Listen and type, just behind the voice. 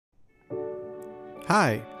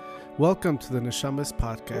Hi, welcome to the Neshamas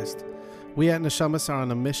podcast. We at Neshamas are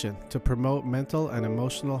on a mission to promote mental and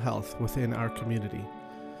emotional health within our community.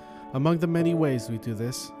 Among the many ways we do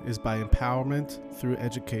this is by empowerment through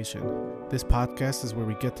education. This podcast is where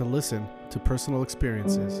we get to listen to personal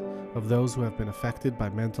experiences of those who have been affected by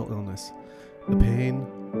mental illness, the pain,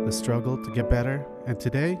 the struggle to get better, and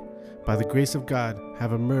today, by the grace of God,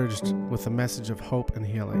 have emerged with a message of hope and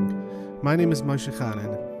healing. My name is Moshe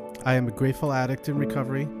Chanan. I am a grateful addict in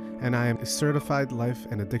recovery, and I am a certified life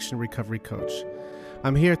and addiction recovery coach.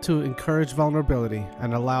 I'm here to encourage vulnerability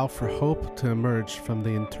and allow for hope to emerge from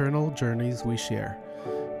the internal journeys we share.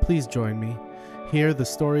 Please join me, hear the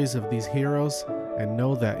stories of these heroes, and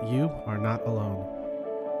know that you are not alone.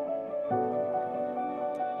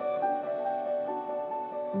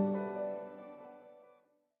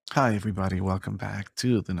 Hi, everybody. Welcome back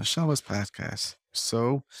to the Neshamas podcast.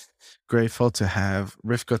 So grateful to have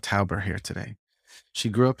Rivka Tauber here today. She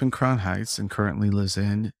grew up in Crown Heights and currently lives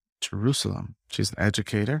in Jerusalem. She's an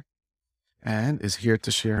educator and is here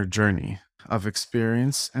to share her journey of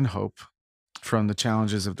experience and hope from the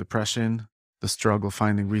challenges of depression, the struggle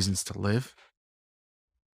finding reasons to live,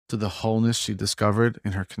 to the wholeness she discovered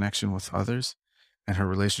in her connection with others and her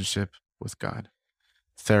relationship with God,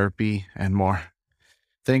 therapy, and more.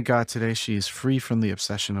 Thank God today she is free from the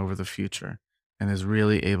obsession over the future and is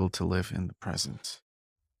really able to live in the present.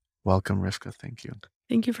 Welcome, Rivka. Thank you.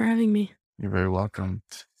 Thank you for having me. You're very welcome.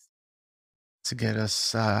 To get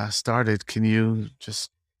us started, can you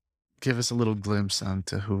just give us a little glimpse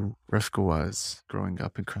onto who Rivka was growing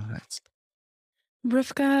up in Crown Heights?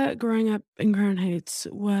 Rivka, growing up in Crown Heights,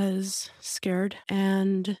 was scared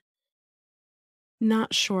and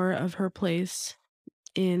not sure of her place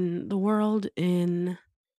in the world, in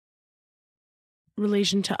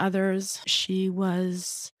relation to others. She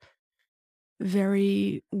was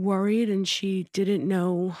very worried and she didn't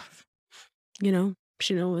know, she didn't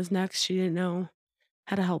know what was next. She didn't know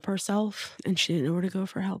how to help herself and she didn't know where to go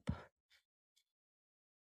for help.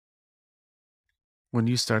 When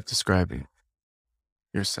you start describing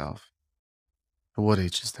yourself, at what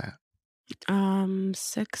age is that?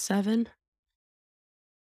 6, 7.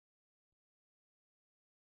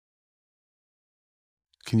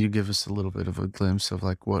 Can you give us a little bit of a glimpse of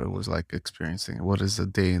like what it was like experiencing it? What is a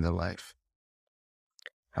day in the life?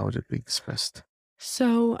 How would it be expressed?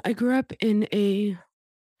 So I grew up in a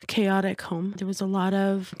chaotic home. There was a lot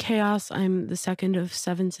of chaos. I'm the second of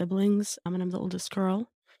 7 siblings, and I'm the oldest girl.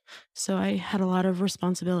 So I had a lot of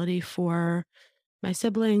responsibility for my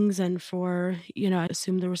siblings and for, I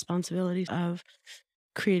assumed the responsibility of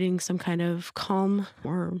creating some kind of calm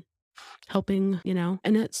or helping.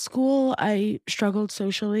 And at school, I struggled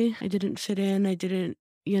socially. I didn't fit in. I didn't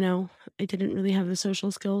really have the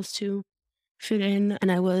social skills to fit in,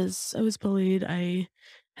 and I was bullied. I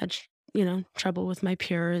had trouble with my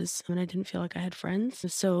peers, and I didn't feel like I had friends.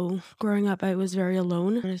 So growing up, I was very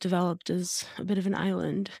alone, and I developed as a bit of an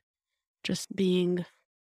island, just being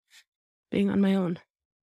on my own.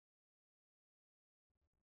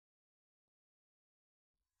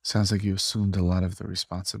 Sounds like you assumed a lot of the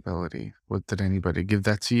responsibility. What did anybody give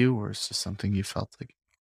that to you, or is this something you felt like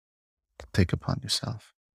to take upon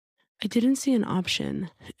yourself? I didn't see an option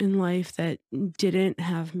in life that didn't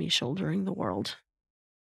have me shouldering the world,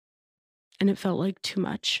 and it felt like too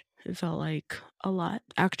much. It felt like a lot.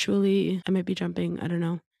 Actually, I might be jumping, I don't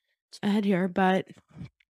know, ahead here, but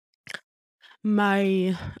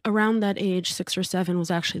around that age, 6 or 7,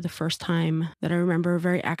 was actually the first time that I remember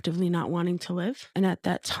very actively not wanting to live. And at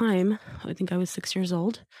that time, I think I was 6 years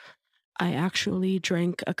old, I actually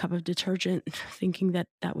drank a cup of detergent thinking that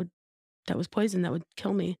was poison, that would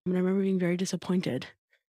kill me. And I remember being very disappointed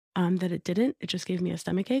that it didn't. It just gave me a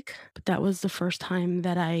stomachache. But that was the first time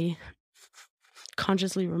that I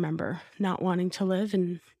consciously remember not wanting to live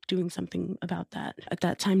and doing something about that. At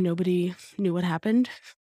that time, nobody knew what happened.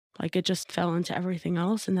 Like, it just fell into everything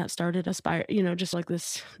else, and that started a spiral, just like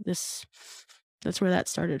this, that's where that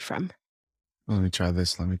started from. Let me try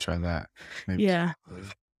this. Let me try that. Maybe. Yeah.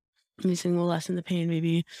 Maybe something will lessen the pain,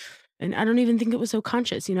 maybe. And I don't even think it was so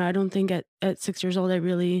conscious. I don't think at 6 years old, I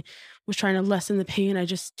really was trying to lessen the pain. I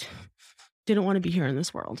just didn't want to be here in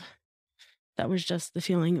this world. That was just the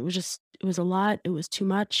feeling. It was a lot. It was too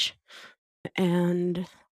much. And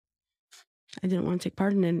I didn't want to take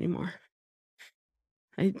part in it anymore.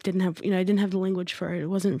 I didn't have the language for it. It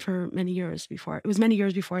wasn't for many years before. It was many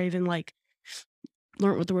years before I even learned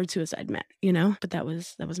what the word suicide meant, but that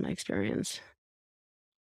was my experience.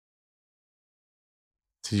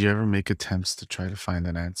 Did you ever make attempts to try to find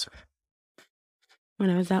an answer?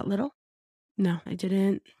 When I was that little? No, I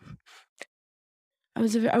didn't.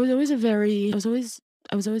 I was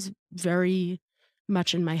always very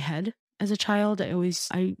much in my head as a child. I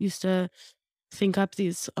used to think up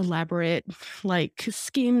these elaborate like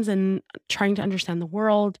schemes and trying to understand the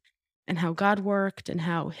world and how God worked and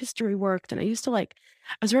how history worked. And I was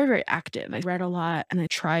very, very active. I read a lot and I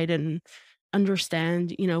tried and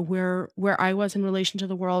understand, where I was in relation to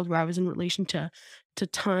the world, where I was in relation to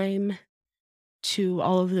time, to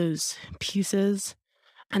all of those pieces.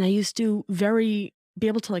 And I used to very be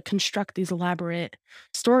able to like construct these elaborate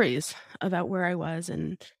stories about where I was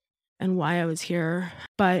and why I was here,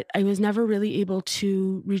 but I was never really able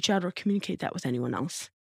to reach out or communicate that with anyone else.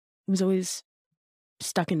 It was always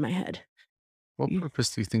stuck in my head. What You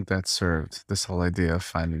purpose do you think that served, this whole idea of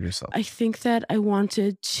finding yourself? I think that I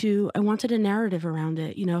wanted a narrative around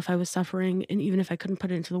it, if I was suffering and even if I couldn't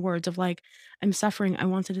put it into the words of like, I'm suffering, I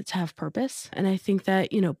wanted it to have purpose. And I think that,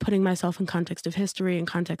 putting myself in context of history and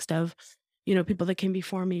context of, people that came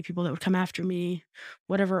before me, people that would come after me,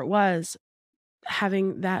 whatever it was,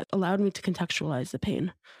 having that allowed me to contextualize the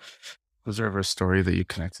pain. Was there ever a story that you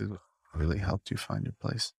connected with that really helped you find your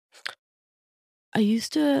place? I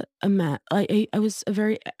used to I was a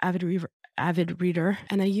very avid reader,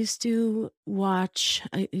 and I used to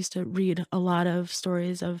read a lot of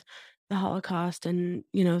stories of the Holocaust and,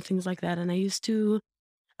 things like that, and I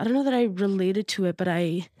don't know that I related to it, but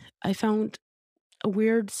I found a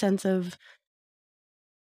weird sense of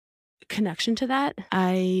connection to that.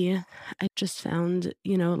 I just found,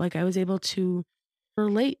 like I was able to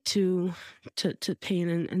relate to pain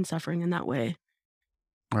and suffering in that way.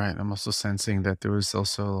 Right. I'm also sensing that there was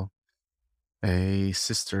also a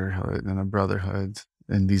sisterhood and a brotherhood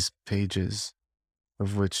in these pages,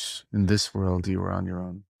 of which in this world you were on your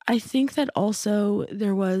own. I think that also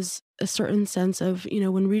there was a certain sense of,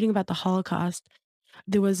 when reading about the Holocaust,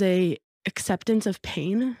 there was a acceptance of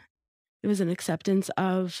pain. There was an acceptance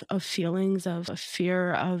of feelings of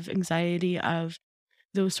fear, of anxiety, of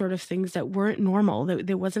those sort of things that weren't normal.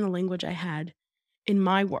 There wasn't a language I had in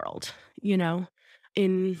my world, you know.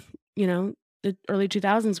 In, the early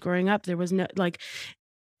 2000s growing up, there was no like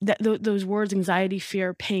those words anxiety,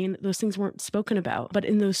 fear, pain, those things weren't spoken about. But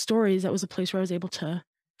in those stories, that was a place where I was able to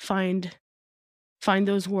find find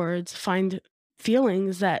those words, find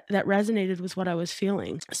feelings that resonated with what I was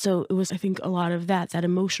feeling. So it was, I think, a lot of that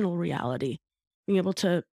emotional reality, being able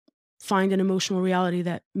to find an emotional reality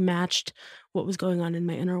that matched what was going on in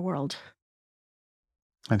my inner world.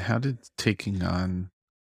 And how did taking on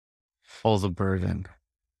all the burden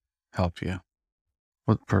help you?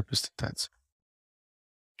 What purpose did that serve?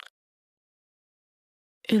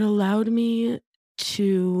 It allowed me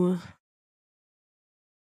to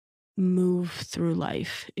move through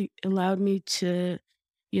life. It allowed me to,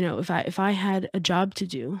 if I had a job to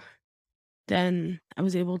do, then I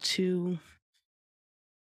was able to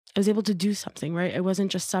do something, right? I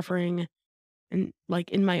wasn't just suffering and like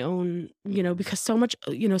in my own, because so much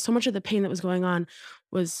of the pain that was going on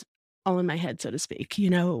was all in my head, so to speak. It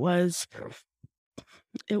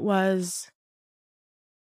was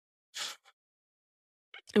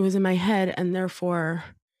it was in my head, and therefore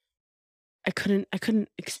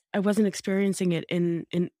I wasn't experiencing it in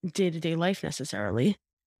day-to-day life necessarily.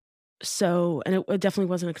 So, and it definitely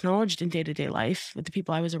wasn't acknowledged in day-to-day life with the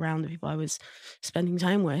people I was around, the people I was spending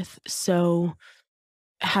time with. So,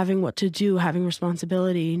 having what to do, having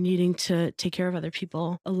responsibility, needing to take care of other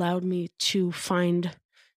people allowed me to find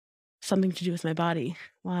something to do with my body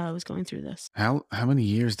while I was going through this. How many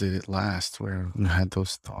years did it last where you had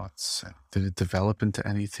those thoughts? Did it develop into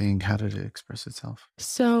anything? How did it express itself?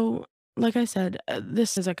 So, like I said,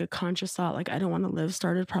 this is like a conscious thought, like I don't want to live,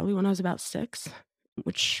 started probably when I was about 6,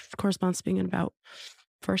 which corresponds to being in about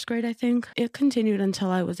first grade, I think. It continued until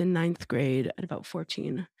I was in ninth grade at about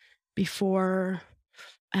 14 before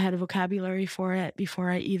I had a vocabulary for it, before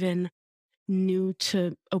I even knew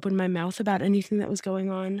to open my mouth about anything that was going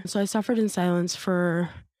on. So I suffered in silence for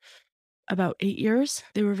about 8 years.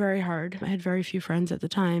 They were very hard. I had very few friends at the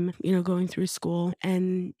time, going through school,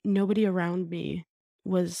 and nobody around me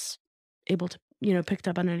was able to, picked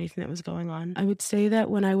up on anything that was going on. I would say that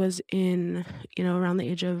when I was in, around the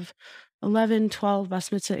age of 11, 12,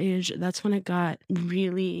 bas mitzvah age, that's when it got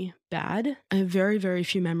really bad. I have very, very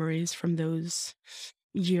few memories from those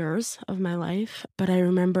years of my life, but I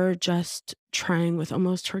remember just trying with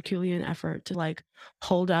almost Herculean effort to like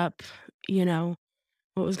hold up, you know,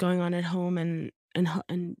 what was going on at home and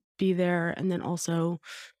be there, and then also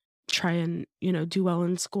try and, do well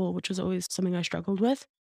in school, which was always something I struggled with.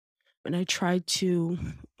 And I tried to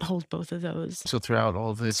hold both of those So throughout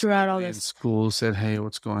all this, throughout all nobody in this. school said, "Hey,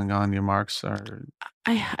 what's going on? Your marks are."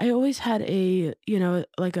 I always had a,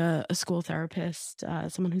 like a school therapist,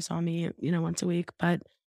 someone who saw me, once a week, but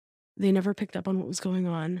they never picked up on what was going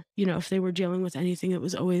on. If they were dealing with anything, it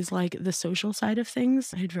was always like the social side of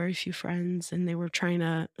things. I had very few friends and they were trying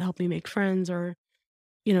to help me make friends or,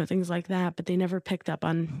 things like that, but they never picked up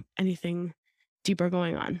on anything deeper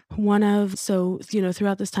going on.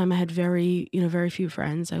 Throughout this time I had very few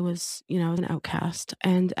friends. I was, an outcast.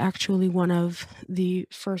 And actually one of the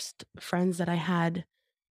first friends that I had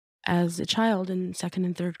as a child in second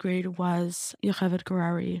and third grade was Yocheved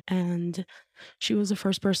Garari. And she was the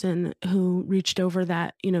first person who reached over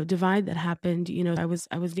that, divide that happened. I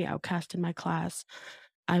was the outcast in my class.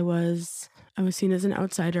 I was seen as an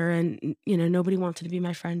outsider and nobody wanted to be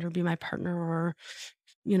my friend or be my partner or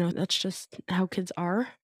that's just how kids are.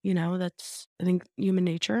 That's I think human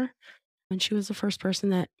nature. And she was the first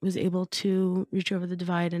person that was able to reach over the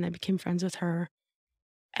divide and I became friends with her.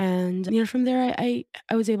 And from there I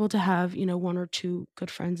was able to have, one or two good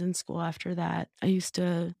friends in school after that. I used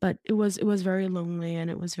to but it was very lonely and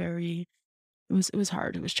it was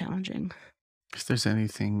hard. It was challenging. If there's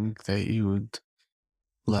anything that you would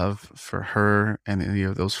love for her and any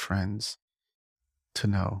of those friends to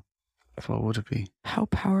know, what would it be? How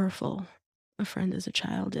powerful a friend as a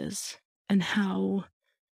child is and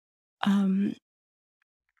um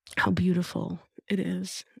how beautiful it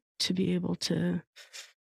is to be able to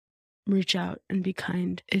reach out and be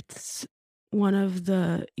kind. It's one of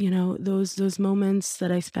the, those moments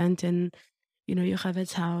that I spent in,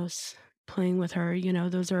 Yochevet's house playing with her,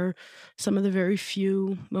 those are some of the very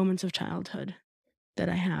few moments of childhood that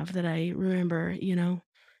I have that I remember,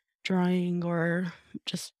 drawing or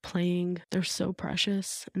just playing. They're so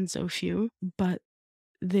precious and so few, but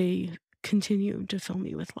they continue to fill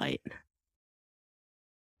me with light.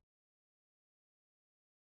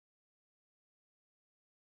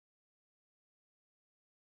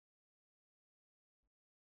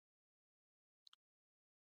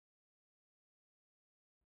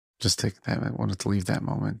 Just take that. I wanted to leave that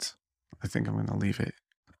moment. I think I'm going to leave it.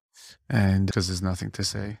 And because there's nothing to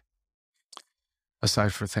say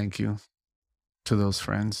aside for thank you to those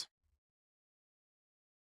friends.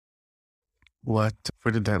 Where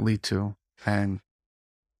did that lead to? And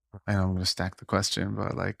I know I'm going to stack the question,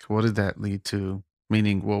 but like, what did that lead to?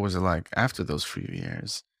 Meaning, what was it like after those few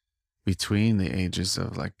years between the ages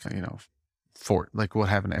of like, like what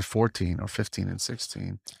happened at 14 or 15 and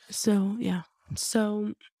 16? So, yeah.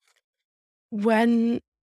 So, when,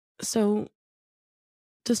 so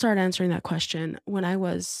to start answering that question, when I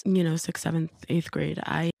was, sixth, seventh, eighth grade,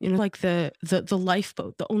 like the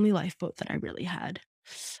lifeboat, the only lifeboat that I really had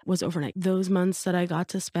was overnight. Those months that I got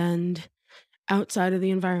to spend outside of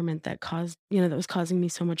the environment that was causing me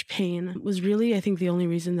so much pain was really, I think, the only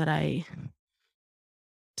reason that I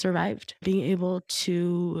survived. Being able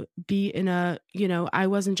to be in I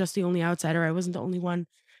wasn't just the only outsider. I wasn't the only one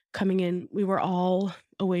coming in. We were all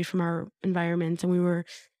away from our environment and we were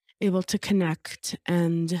able to connect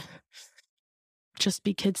and just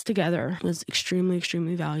be kids together was extremely,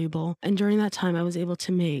 extremely valuable. And during that time, I was able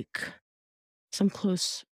to make some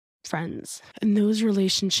close friends. And those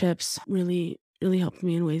relationships really, really helped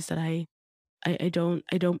me in ways that I don't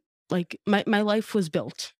like my life was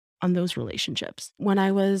built on those relationships. When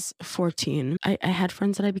I was 14, I had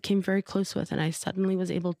friends that I became very close with, and I suddenly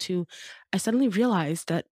realized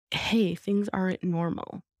that, hey, things aren't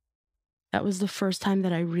normal. That was the first time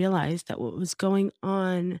that I realized that what was going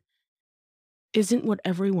on isn't what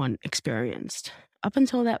everyone experienced. Up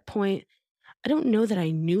until that point, I don't know that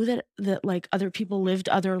I knew that like other people lived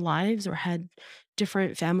other lives or had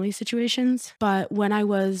different family situations, but when I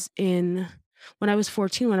was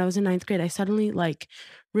 14, when I was in ninth grade, I suddenly like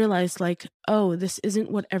realized like, oh, this isn't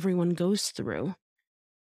what everyone goes through.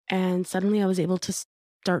 And suddenly I was able to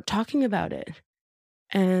start talking about it.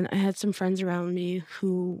 And I had some friends around me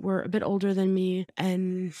who were a bit older than me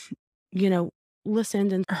and, you know,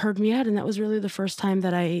 listened and heard me out. And that was really the first time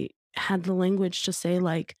that I had the language to say,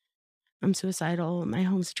 like, I'm suicidal. My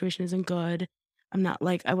home situation isn't good. I'm not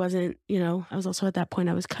like I wasn't, I was also at that point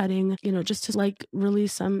I was cutting, just to like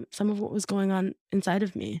release some of what was going on inside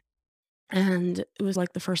of me. And it was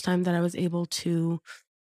like the first time that I was able to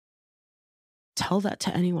tell that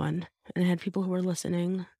to anyone. And I had people who were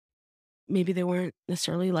listening. Maybe they weren't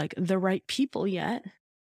necessarily like the right people yet,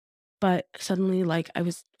 but suddenly like I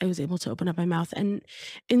was able to open up my mouth. And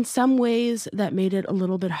in some ways that made it a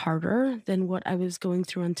little bit harder than what I was going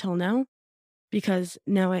through until now because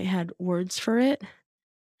now I had words for it.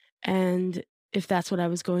 And if that's what I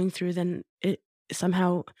was going through, then it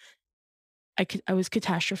somehow I was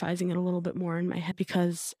catastrophizing it a little bit more in my head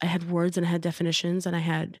because I had words and I had definitions and I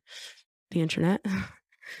had the internet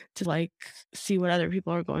to like see what other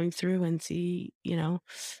people are going through and see,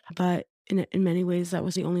 but in many ways that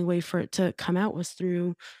was the only way for it to come out was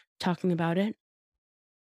through talking about it.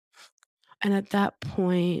 And at that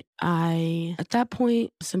point,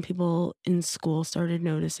 some people in school started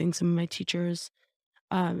noticing, some of my teachers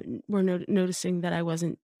were noticing that I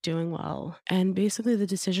wasn't doing well. And basically, the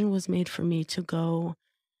decision was made for me to go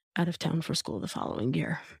out of town for school the following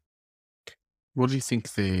year. What do you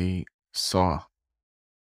think they saw?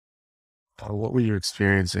 Or what were you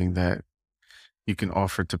experiencing that you can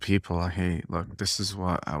offer to people? Like, hey, look, this is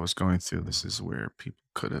what I was going through. This is where people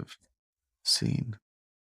could have seen.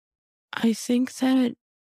 I think that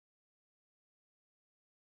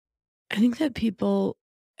I think that people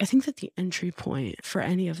I think that the entry point for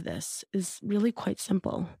any of this is really quite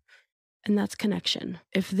simple, and that's connection.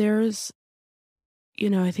 If there's,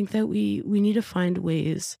 I think that we need to find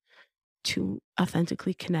ways to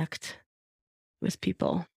authentically connect with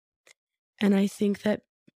people. And I think that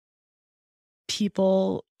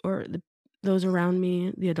people or those around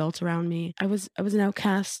me, the adults around me, I was an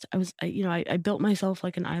outcast. I built myself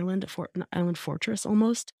like an island, an island fortress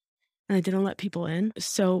almost, and I didn't let people in.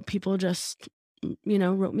 So people just,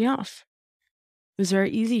 wrote me off. It was very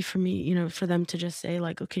easy for me, for them to just say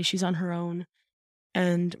like, okay, she's on her own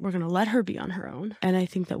and we're going to let her be on her own. And I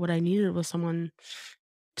think that what I needed was someone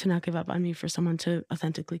to not give up on me, for someone to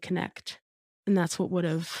authentically connect. And that's what would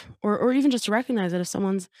have, or even just to recognize that if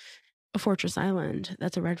someone's a fortress island,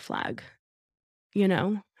 that's a red flag.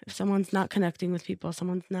 If someone's not connecting with people,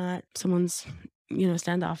 someone's,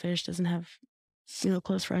 standoffish, doesn't have,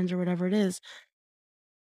 close friends or whatever it is,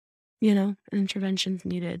 an intervention's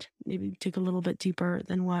needed. Maybe dig a little bit deeper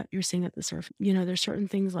than what you're seeing at the surface. There's certain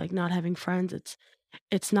things like not having friends.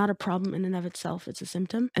 It's not a problem in and of itself. It's a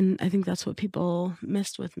symptom. And I think that's what people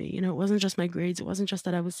missed with me. It wasn't just my grades. It wasn't just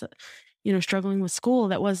that I was, struggling with school.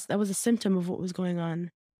 That was a symptom of what was going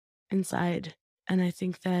on inside. And I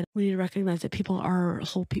think that we need to recognize that people are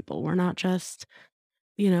whole people. We're not just,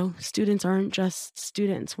 students aren't just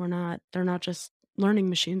students. They're not just learning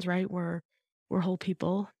machines, right? We're whole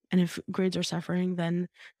people. And if grades are suffering, then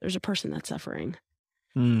there's a person that's suffering,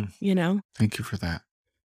 Mm, you know? thank you for that.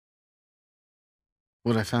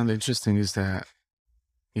 What I found interesting is that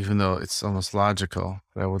even though it's almost logical,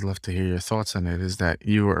 but I would love to hear your thoughts on it, is that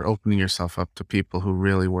you were opening yourself up to people who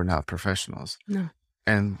really were not professionals. No.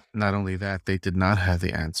 And not only that, they did not have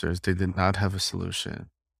the answers, they did not have a solution,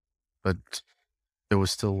 but it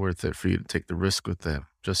was still worth it for you to take the risk with them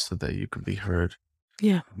just so that you could be heard.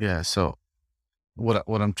 Yeah. Yeah. So what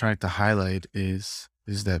I'm trying to highlight is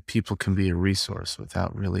that people can be a resource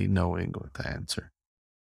without really knowing what the answer.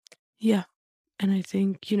 Yeah. And I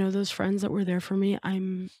think, those friends that were there for me,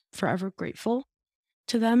 I'm forever grateful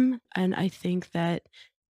to them. And I think that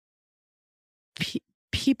pe-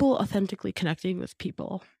 people authentically connecting with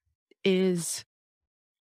people is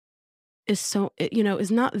is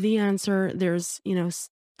not the answer. There's,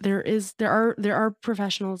 there are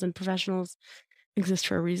professionals, and professionals exist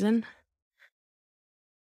for a reason.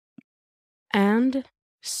 And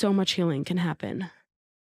so much healing can happen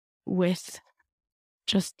with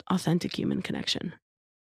just authentic human connection.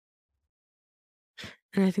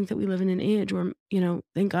 And I think that we live in an age where,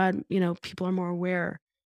 thank God, people are more aware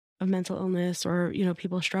of mental illness or,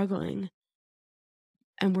 people struggling.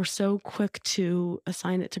 And we're so quick to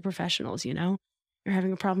assign it to professionals, You're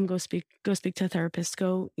having a problem, go speak to a therapist,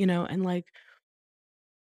 and like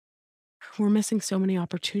we're missing so many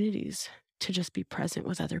opportunities to just be present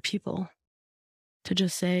with other people, to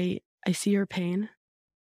just say, I see your pain,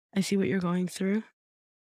 I see what you're going through,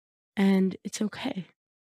 and it's okay.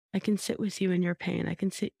 I can sit with you in your pain. I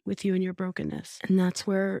can sit with you in your brokenness. And that's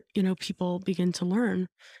where, people begin to learn,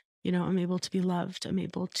 I'm able to be loved. I'm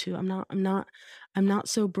not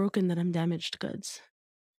so broken that I'm damaged goods,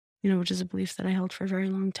 which is a belief that I held for a very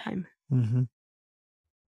long time. Hmm.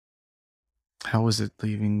 How was it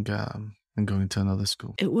leaving and going to another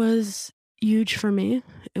school? It was huge for me.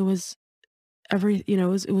 It was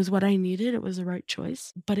it was what I needed. It was the right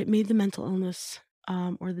choice, but it made the mental illness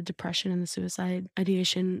or the depression and the suicide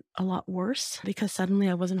ideation a lot worse because suddenly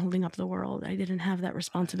I wasn't holding up the world. I didn't have that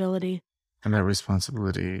responsibility. And that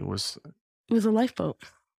responsibility was, It was a lifeboat.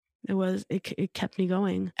 It kept me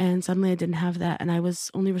going, and suddenly I didn't have that, and I was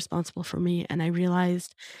only responsible for me. And I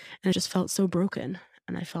realized, and I just felt so broken,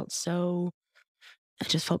 and I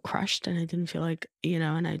just felt crushed, and I didn't feel like,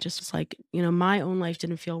 and I just was like, my own life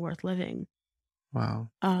didn't feel worth living. wow,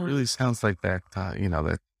 Um, really sounds like that, that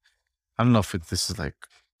I don't know if this is like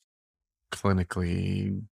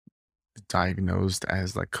clinically diagnosed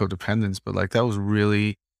as like codependence, but like that was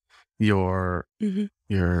really your Hmm.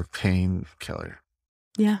 your painkiller.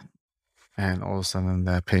 Yeah, And all of a sudden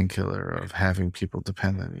that painkiller of having people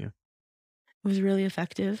depend on you. it was really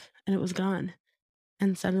effective and it was gone.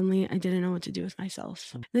 And suddenly I didn't know what to do with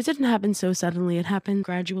myself. And it didn't happen so suddenly, it happened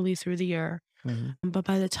gradually through the year. Mhm. But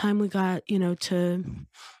by the time we got, to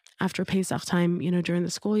after Pesach time, during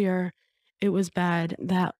the school year, it was bad.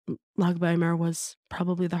 That Lag BaOmer was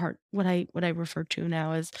probably the hard what I refer to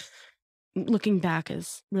now as looking back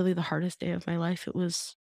as really the hardest day of my life. It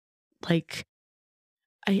was like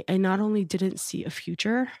I not only didn't see a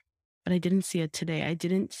future, but I didn't see it today. I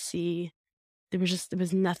didn't see there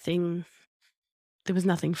was nothing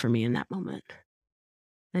for me in that moment.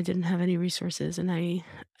 I didn't have any resources and I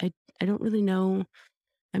don't really know.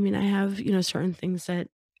 I mean, I have, certain things that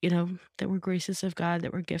were graces of God,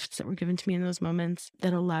 that were gifts that were given to me in those moments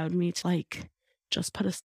that allowed me to like just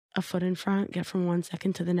put a foot in front, get from one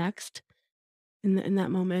second to the next in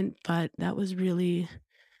that moment. But that was really,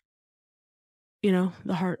 the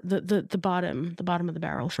heart, the bottom of the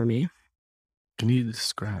barrel for me. Can you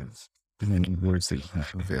describe in any words that you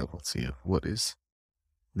have available to you? What is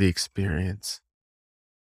the experience,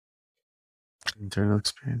 internal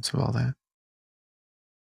experience of all that?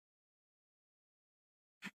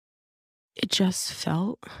 It just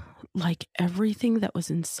felt like everything that was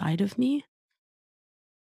inside of me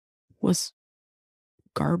was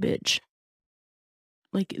garbage.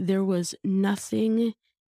 Like there was nothing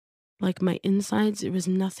like my insides, there was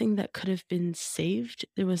nothing that could have been saved.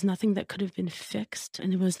 There was nothing that could have been fixed.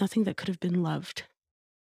 And there was nothing that could have been loved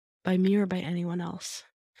by me or by anyone else.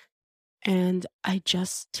 And I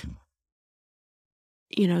just,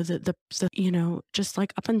 just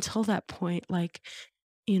like up until that point, like,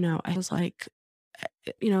 I was like,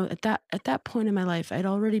 at that point in my life, I'd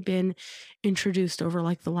already been introduced over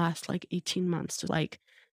like the last like 18 months to like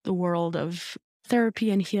the world of therapy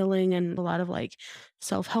and healing and a lot of like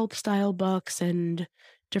self-help style books and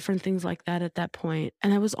different things like that at that point.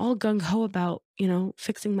 And I was all gung ho about,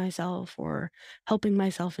 fixing myself or helping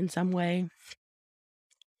myself in some way.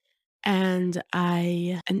 And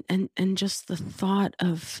and just the thought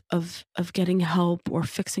of getting help or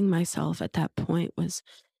fixing myself at that point was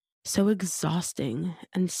so exhausting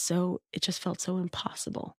and so it just felt so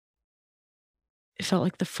impossible. It felt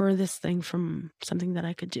like the furthest thing from something that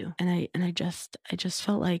I could do. And I just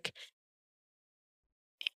felt like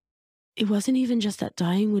it wasn't even just that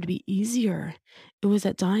dying would be easier. It was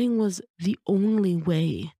that dying was the only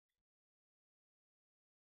way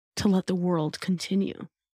to let the world continue.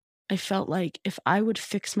 I felt like if I would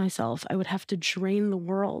fix myself, I would have to drain the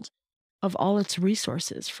world of all its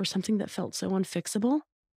resources for something that felt so unfixable.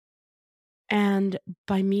 And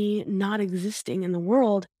by me not existing in the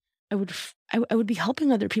world, I would be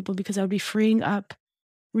helping other people because I would be freeing up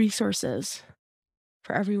resources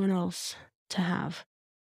for everyone else to have.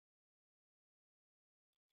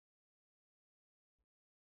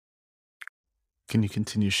 Can you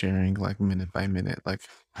continue sharing like minute by minute? Like,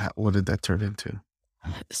 what did that turn into?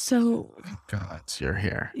 So, God, you're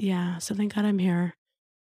here. yeah, so thank God I'm here.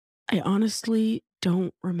 I honestly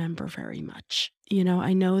don't remember very much.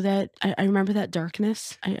 I know that I remember that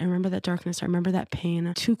darkness. I remember that darkness. I remember that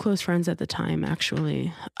pain. Two close friends at the time,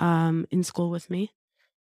 actually, in school with me.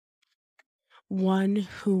 One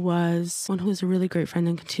who was a really great friend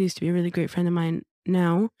and continues to be a really great friend of mine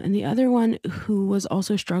now, and the other one who was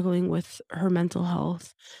also struggling with her mental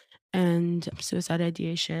health and suicide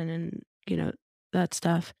ideation and, that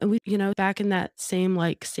stuff. And we, back in that same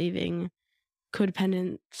like saving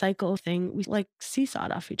codependent cycle thing, we like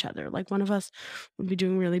seesawed off each other. Like one of us would be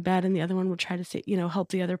doing really bad and the other one would try to say, help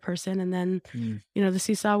the other person. And then, Mm. the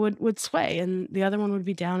seesaw would sway and the other one would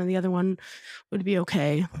be down and the other one would be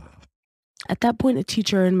okay. At that point, a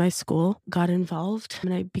teacher in my school got involved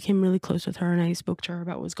and I became really close with her and I spoke to her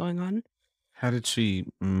about what was going on. How did she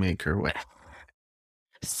make her way?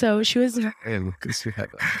 So she was And because we had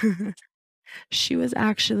she was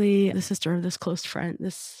actually the sister of this close friend,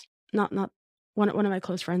 this not one of my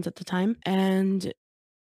close friends at the time. And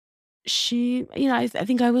she, I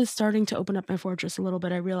think I was starting to open up my fortress a little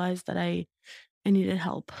bit. I realized that I needed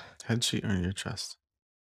help. how did she earn your trust?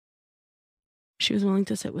 She was willing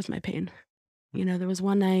to sit with my pain. There was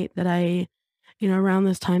one night that around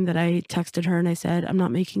this time that I texted her and I said, I'm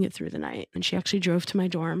not making it through the night. And she actually drove to my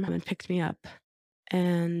dorm and picked me up.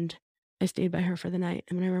 And I stayed by her for the night.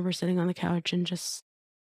 And I remember sitting on the couch and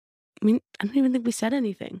I don't even think we said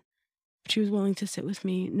anything. She was willing to sit with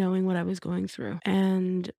me knowing what I was going through.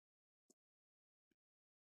 And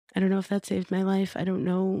I don't know if that saved my life. I don't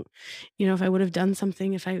know, if I would have done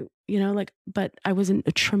something if I, but I was in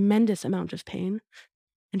a tremendous amount of pain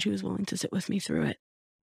and she was willing to sit with me through it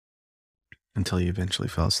Until you eventually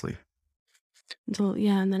fell asleep. until,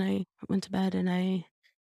 yeah. And then I went to bed and I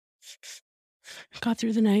got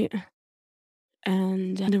through the night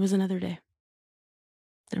and there was another day.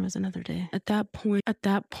 There was another day. At that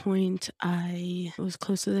point, I was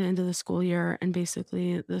close to the end of the school year and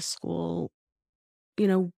basically the school,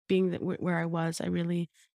 being that where I was, I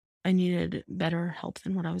needed better help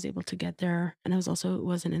than what I was able to get there. And it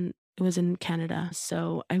was in Canada.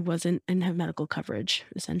 So I didn't have medical coverage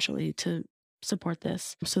essentially to support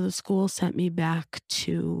this. So the school sent me back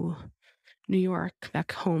to New York,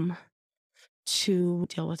 back home to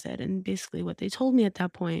deal with it. And basically what they told me at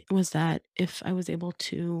that point was that if I was able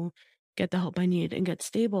to get the help I need and get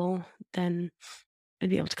stable, then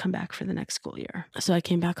I'd be able to come back for the next school year. So I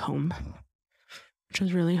came back home, which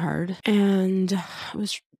was really hard. And it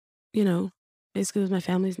was, you know, basically it was my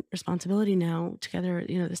family's responsibility now. Together,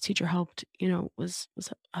 this teacher helped, was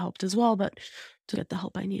helped as well, but to get the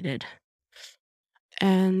help I needed.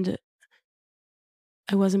 And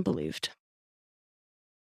I wasn't believed.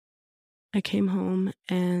 I came home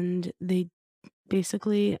and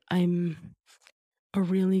I'm a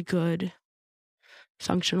really good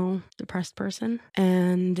functional depressed person.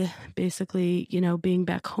 And basically, being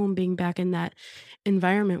back home, being back in that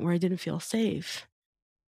environment where I didn't feel safe,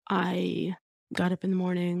 I got up in the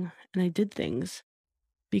morning and I did things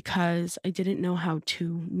because I didn't know how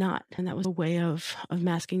to not. And that was a way of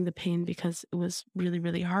masking the pain because it was really,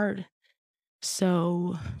 really hard.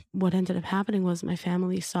 So what ended up happening was my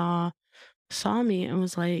family saw me and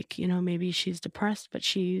was like, maybe she's depressed, but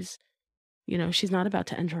she's not about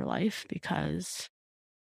to end her life because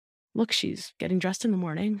look, she's getting dressed in the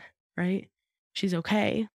morning, right? She's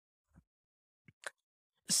okay.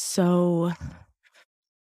 So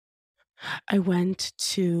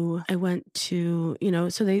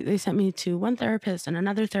so they sent me to one therapist and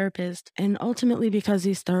another therapist. And ultimately, because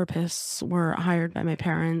these therapists were hired by my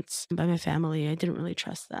parents, by my family, I didn't really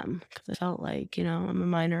trust them because I felt like, I'm a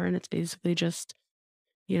minor and it's basically just,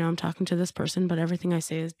 I'm talking to this person, but everything I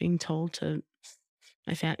say is being told to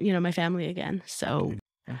my family again. So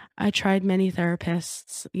I tried many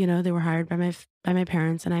therapists, they were hired by my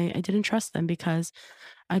parents and I didn't trust them because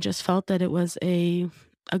I just felt that it was a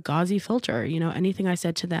gauzy filter. Anything I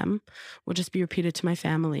said to them would just be repeated to my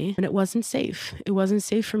family and it wasn't safe. It wasn't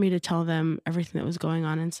safe for me to tell them everything that was going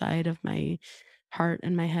on inside of my heart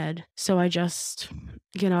and my head. So I just,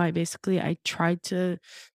 I tried to,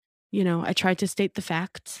 I tried to state the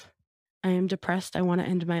facts. I am depressed. I want to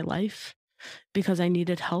end my life because I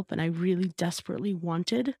needed help and I really desperately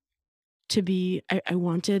wanted to be I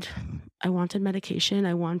wanted medication.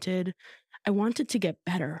 I wanted to get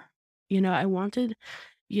better. I wanted,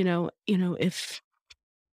 if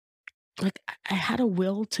like I had a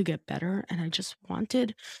will to get better and I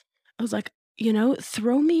was like,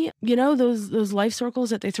 throw me, those life circles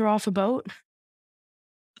that they throw off a boat.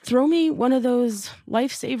 Throw me one of those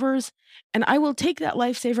lifesavers and I will take that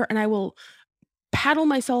lifesaver and I will paddle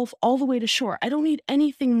myself all the way to shore. I don't need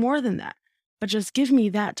anything more than that. But just give me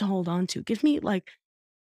that to hold on to. Give me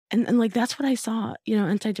and like that's what I saw,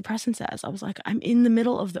 antidepressants as. I was like, I'm in the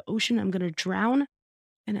middle of the ocean, I'm gonna drown,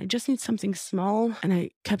 and I just need something small. And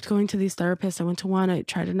I kept going to these therapists. I went to one, I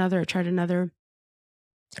tried another,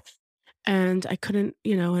 and I couldn't,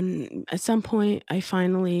 and at some point I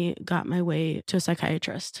finally got my way to a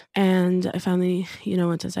psychiatrist. And I finally,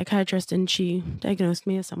 went to a psychiatrist and she diagnosed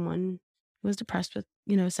me as someone who was depressed with,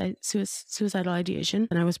 suicidal ideation.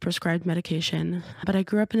 And I was prescribed medication. But I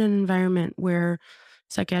grew up in an environment where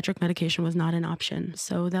psychiatric medication was not an option.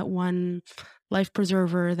 So that one life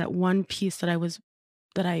preserver, that one piece that I was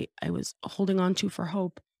holding on to for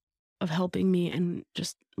hope of helping me and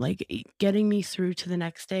just like getting me through to the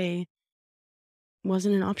next day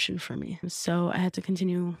wasn't an option for me. So I had to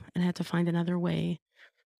continue and had to find another way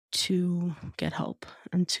to get help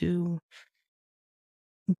and to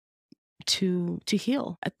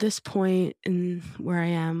heal. At this point in where I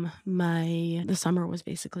am, the summer was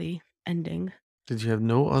basically ending. Did you have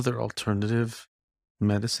no other alternative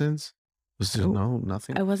medicines? Was there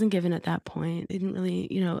nothing? I wasn't given at that point. I didn't really,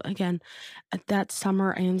 again, at that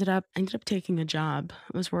summer, I ended up taking a job.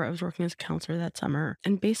 It was where I was working as a counselor that summer.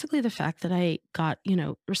 And basically the fact that I got,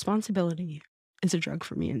 responsibility is a drug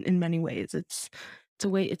for me in many ways. It's the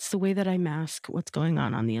way that I mask what's going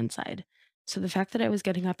on the inside. So the fact that I was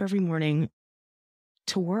getting up every morning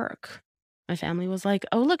to work, my family was like,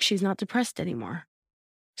 oh, look, she's not depressed anymore.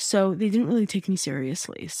 So they didn't really take me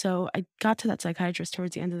seriously. So I got to that psychiatrist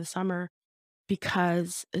towards the end of the summer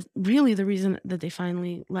because really the reason that they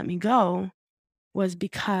finally let me go was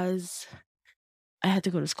because I had to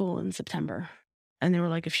go to school in September. And they were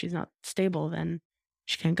like, if she's not stable, then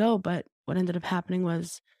she can't go. But what ended up happening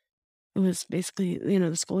was it was basically,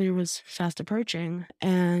 the school year was fast approaching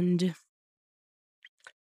and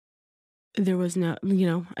there was no,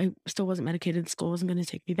 I still wasn't medicated. School wasn't going to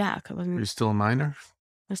take me back. You're still a minor?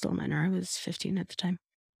 I was still a minor. I was 15 at the time.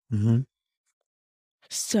 Mm-hmm.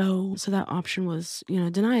 So that option was,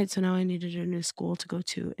 denied. So now I needed a new school to go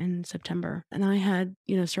to in September. And I had,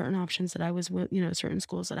 certain options that I was with, certain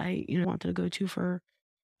schools that I, wanted to go to for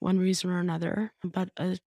one reason or another. But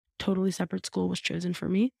a totally separate school was chosen for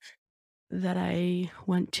me that I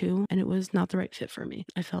went to, and it was not the right fit for me.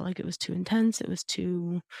 I felt like it was too intense. I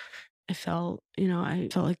felt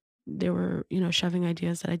like they were, shoving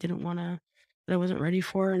ideas that that I wasn't ready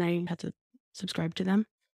for, and I had to subscribe to them.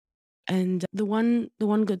 And the one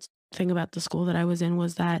good thing about the school that I was in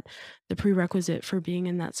was that the prerequisite for being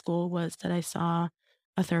in that school was that I saw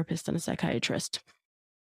a therapist and a psychiatrist.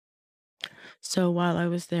 So while I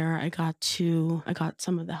was there, I got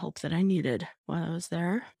some of the help that I needed while I was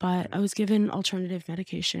there, but I was given alternative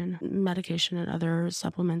medication and other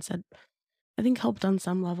supplements that I think helped on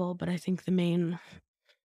some level, but I think the main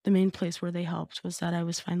place where they helped was that I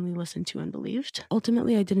was finally listened to and believed.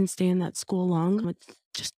 Ultimately, I didn't stay in that school long.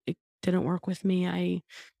 It didn't work with me. I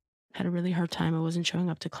had a really hard time. I wasn't showing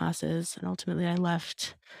up to classes, and ultimately I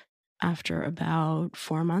left after about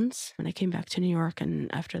 4 months, and I came back to New York,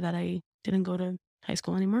 and after that I didn't go to high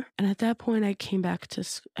school anymore. And at that point I came back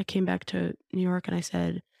to New York and I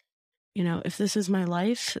said, if this is my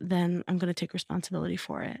life, then I'm going to take responsibility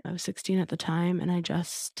for it. I was 16 at the time, and I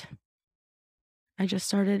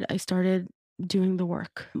started doing the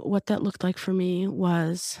work. What that looked like for me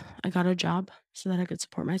was I got a job so that I could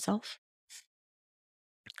support myself.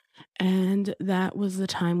 And that was the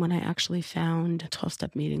time when I actually found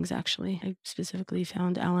 12-step meetings, actually. I specifically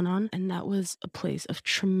found Al-Anon, and that was a place of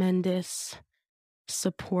tremendous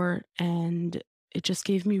support, and it just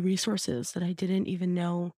gave me resources that I didn't even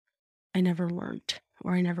know I never learned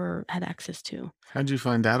or I never had access to. How'd you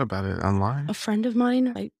find out about it? Online? A friend of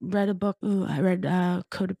mine, I read a book. I read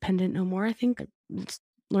Codependent No More, I think.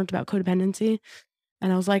 Learned about codependency,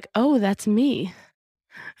 and I was like, oh, that's me.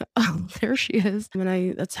 Oh, there she is.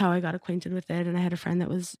 That's how I got acquainted with it. And I had a friend that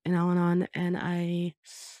was in Al-Anon, and I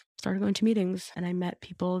started going to meetings, and I met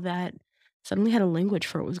people that suddenly had a language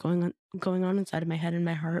for what was going on inside of my head and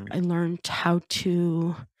my heart. I learned how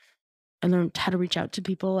to reach out to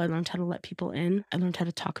people. I learned how to let people in. I learned how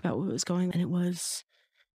to talk about what was going on. And it was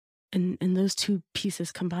and those two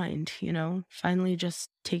pieces combined, finally just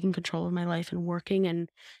taking control of my life and working and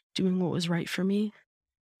doing what was right for me,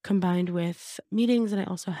 combined with meetings. And I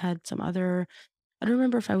also had I don't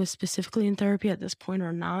remember if I was specifically in therapy at this point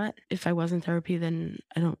or not. If I was in therapy, then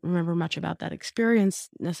I don't remember much about that experience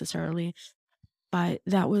necessarily. But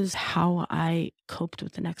that was how I coped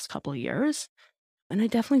with the next couple of years. And I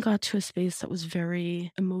definitely got to a space that was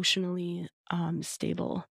very emotionally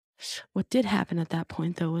stable. What did happen at that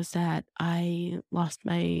point, though, was that I lost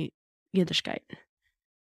my Yiddishkeit.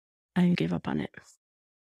 I gave up on it.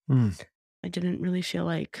 Mm. I didn't really feel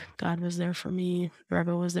like God was there for me. The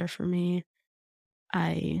Rebbe was there for me.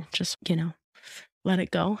 I just, let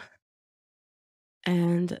it go.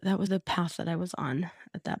 And that was the path that I was on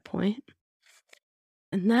at that point.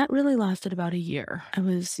 And that really lasted about a year. I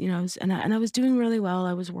was, I was doing really well.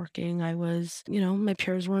 I was working. I was, my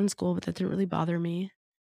peers were in school, but that didn't really bother me.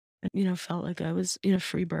 I, felt like I was,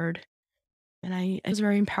 free bird. And I was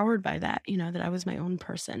very empowered by that, that I was my own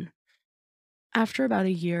person. After about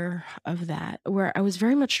a year of that, where I was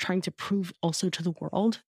very much trying to prove also to the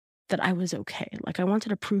world that I was okay. Like I wanted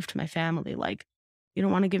to prove to my family, like, you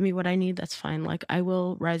don't want to give me what I need, that's fine. Like I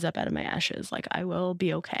will rise up out of my ashes. Like I will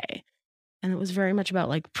be okay. And it was very much about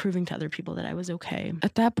like proving to other people that I was okay.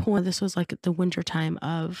 At that point, this was like the winter time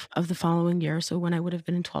of the following year. So when I would have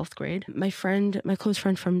been in 12th grade, my close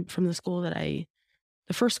friend from the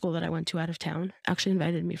first school that I went to out of town actually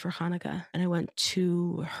invited me for Hanukkah, and I went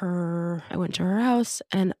to her house,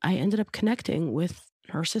 and I ended up connecting with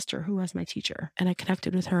her sister, who was my teacher. And I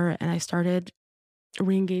connected with her, and I started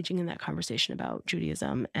re-engaging in that conversation about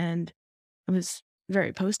Judaism. And I was very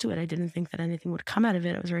opposed to it. I didn't think that anything would come out of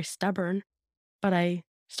it. I was very stubborn, but I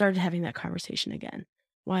started having that conversation again.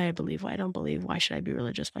 Why I believe, why I don't believe, why should I be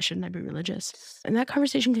religious, why shouldn't I be religious? And that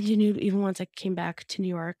conversation continued even once I came back to New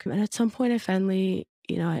York. And at some point I finally,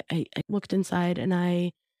 I looked inside and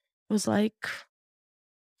I was like,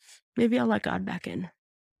 maybe I'll let God back in.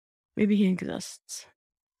 Maybe he exists.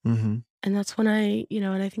 Mm-hmm. And that's when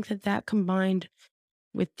and I think that combined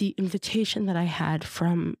with the invitation that I had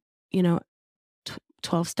from, you know,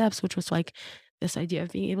 12 steps, which was like this idea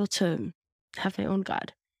of being able to have my own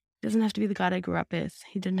God. He doesn't have to be the God I grew up with.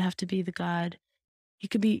 He didn't have to be the God. He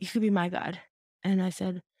could be my God. And I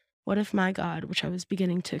said, what if my God, which I was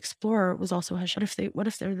beginning to explore, was also Hashem? What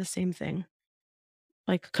if they're the same thing?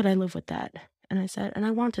 Like, could I live with that? And I said, and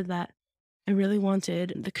I wanted that. I really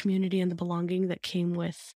wanted the community and the belonging that came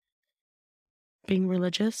with being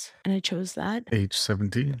religious. And I chose that. Age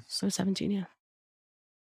 17. So 17, yeah.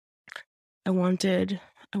 I wanted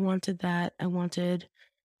that. I wanted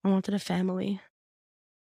a family.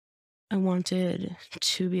 I wanted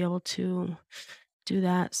to be able to do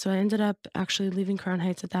that. So I ended up actually leaving Crown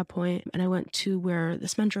Heights at that point, and I went to where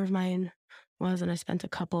this mentor of mine was, and I spent a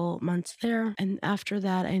couple months there. And after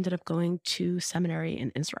that, I ended up going to seminary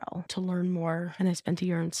in Israel to learn more. And I spent a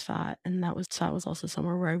year in Tzfat, and Tzfat was also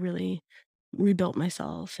somewhere where I really rebuilt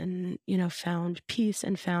myself and found peace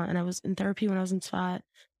and I was in therapy when I was in Tzfat,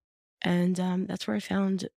 and that's where I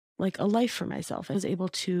found like a life for myself. I was able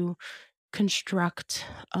to construct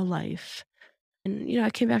a life. And, I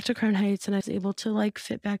came back to Crown Heights and I was able to like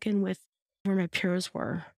fit back in with where my peers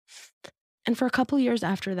were. And for a couple years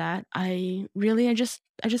after that, I just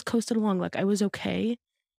coasted along. Like I was okay.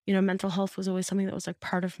 Mental health was always something that was like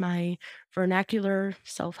part of my vernacular.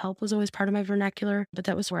 Self-help was always part of my vernacular, but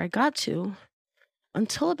that was where I got to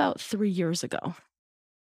until about 3 years ago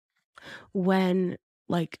when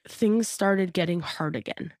like things started getting hard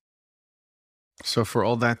again. So for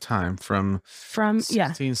all that time, from Yeah,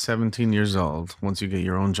 16, 17 years old, once you get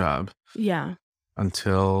your own job, yeah.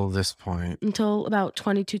 until this point, Until about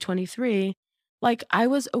 22, 23, like I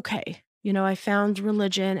was okay. I found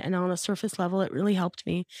religion and on a surface level, it really helped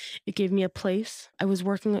me. It gave me a place. I was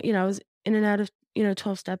working, I was in and out of,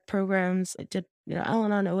 12-step programs. I did,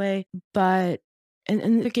 Al-Anon OA, but,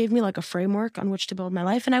 and it gave me like a framework on which to build my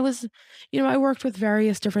life. And I was, I worked with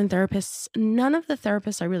various different therapists. None of the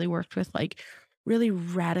therapists I really worked with, like, really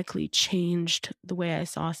radically changed the way I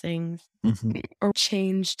saw things or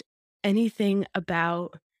changed anything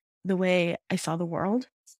about the way I saw the world.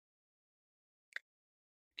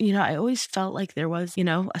 I always felt like there was,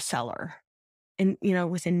 a cellar in,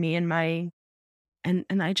 within me and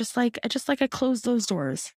and I closed those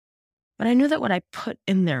doors. But I knew that what I put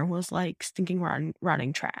in there was like stinking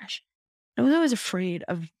rotting trash. I was always afraid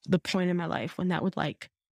of the point in my life when that would like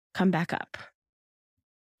come back up.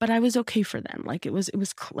 But I was okay for them. Like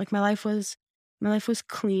like my life was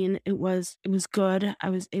clean. It was good. I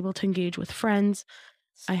was able to engage with friends.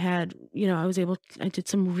 I had, I did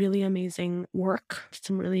some really amazing work,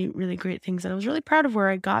 some really, really great things. And I was really proud of where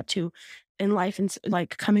I got to in life and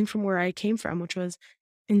like coming from where I came from, which was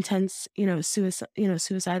intense,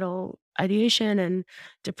 suicidal ideation and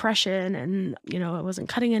depression. And, I wasn't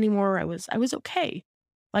cutting anymore. I was okay.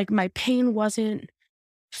 Like my pain wasn't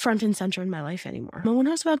front and center in my life anymore. But when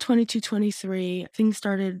I was about 22, 23, things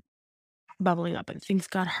started bubbling up and things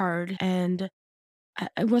got hard. And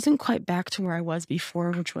I wasn't quite back to where I was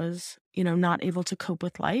before, which was, not able to cope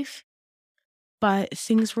with life. But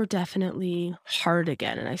things were definitely hard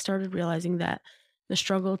again. And I started realizing that the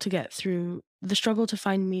struggle to get through, the struggle to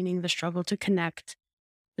find meaning, the struggle to connect,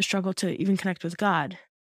 the struggle to even connect with God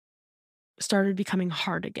started becoming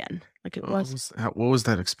hard again. Like it was. what was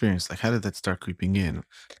that experience? Like, how did that start creeping in?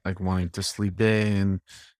 Like wanting to sleep in,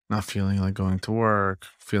 not feeling like going to work,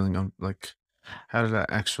 feeling like, how did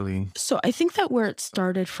that actually? So I think that where it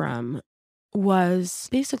started from was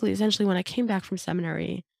basically essentially when I came back from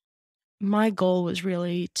seminary, my goal was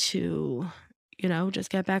really to, just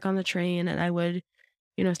get back on the train and I would,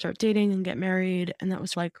 start dating and get married. And that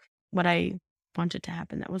was like what I wanted to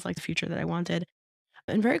happen. That was like the future that I wanted.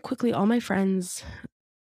 And very quickly, all my friends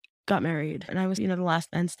got married and I was, the last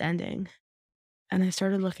man standing. And I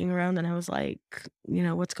started looking around and I was like,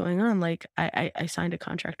 what's going on? Like, I signed a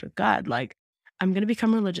contract with God. Like, I'm going to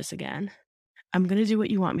become religious again. I'm going to do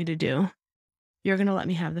what you want me to do. You're going to let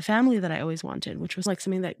me have the family that I always wanted, which was like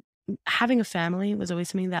something that having a family was always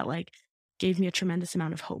something that like gave me a tremendous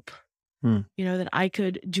amount of hope. That I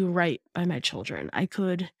could do right by my children. I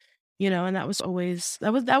could, and that was always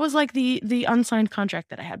that was like the unsigned contract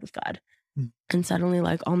that I had with God. Mm. And suddenly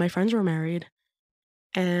like all my friends were married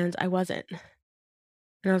and I wasn't.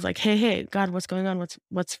 And I was like, hey, God, what's going on?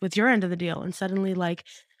 What's with your end of the deal? And suddenly like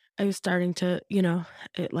I was starting to,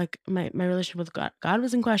 like my relationship with God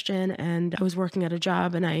was in question, and I was working at a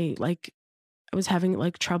job, and I was having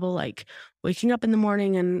like trouble like waking up in the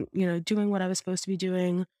morning and doing what I was supposed to be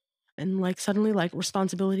doing, and like suddenly like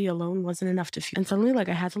responsibility alone wasn't enough to feel, and suddenly like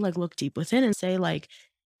I had to like look deep within and say like,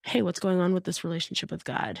 hey, what's going on with this relationship with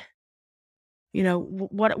God?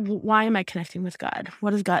 Why am I connecting with God?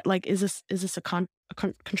 What is God like? Is this a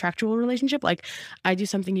contractual relationship? Like I do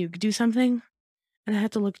something, you do something, and I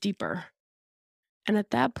had to look deeper. And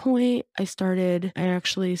at that point, I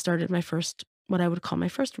actually started my first, what I would call my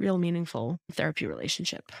first real meaningful therapy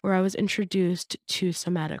relationship, where I was introduced to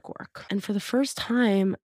somatic work. And for the first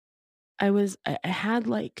time, I had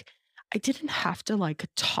like, I didn't have to like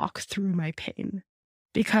talk through my pain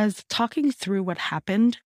because talking through what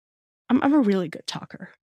happened, I'm a really good talker.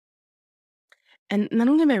 And not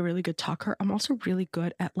only am I a really good talker, I'm also really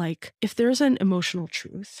good at like, if there's an emotional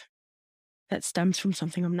truth that stems from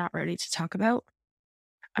something I'm not ready to talk about,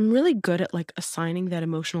 I'm really good at like assigning that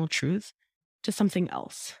emotional truth to something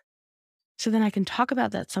else. So then I can talk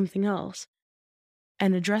about that something else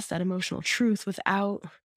and address that emotional truth without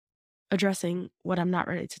addressing what I'm not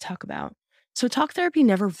ready to talk about. So talk therapy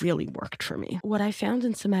never really worked for me. What I found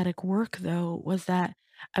in somatic work though was that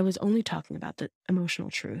I was only talking about the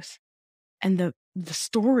emotional truth, and the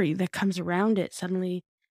story that comes around it suddenly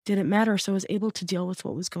didn't matter. So I was able to deal with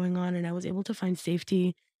what was going on, and I was able to find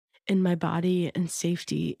safety in my body and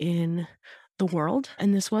safety in the world.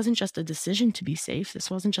 And this wasn't just a decision to be safe.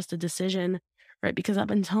 This wasn't just a decision, right? Because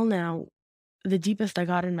up until now, the deepest I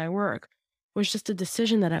got in my work was just a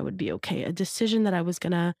decision that I would be okay, a decision that I was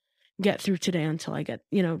going to get through today until I get,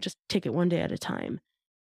 just take it one day at a time.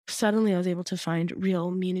 Suddenly, I was able to find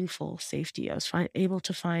real meaningful safety. I was able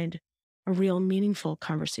to find a real meaningful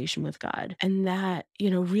conversation with God, and that,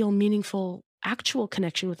 real meaningful actual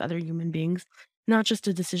connection with other human beings, not just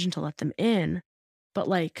a decision to let them in, but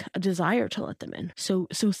like a desire to let them in. So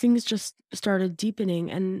things just started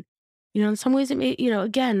deepening. And, in some ways it made,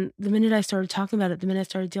 again, the minute I started talking about it, the minute I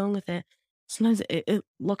started dealing with it, sometimes it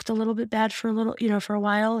looked a little bit bad for a little, for a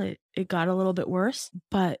while. It got a little bit worse,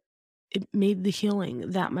 but it made the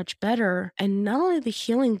healing that much better. And not only the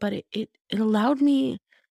healing, but it allowed me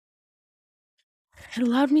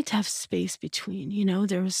to have space between,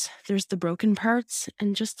 there's the broken parts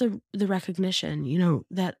and just the recognition,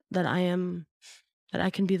 that I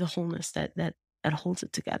can be the wholeness that holds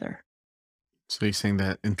it together. So you're saying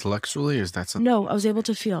that intellectually, or is that something? No, I was able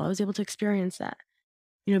to feel, I was able to experience that.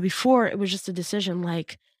 Before it was just a decision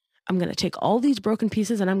like, I'm going to take all these broken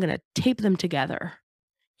pieces and I'm going to tape them together.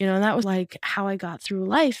 And that was like how I got through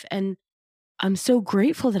life. And I'm so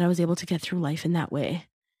grateful that I was able to get through life in that way.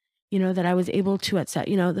 That I was able to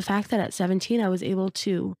the fact that at 17 I was able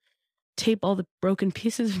to tape all the broken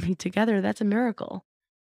pieces of me together, that's a miracle.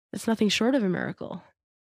 It's nothing short of a miracle.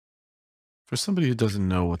 For somebody who doesn't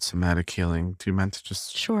know what somatic healing, do you mind to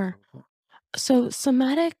just? Sure. So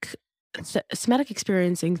somatic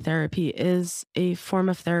experiencing therapy is a form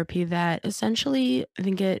of therapy that essentially,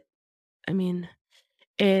 I mean,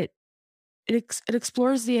 it it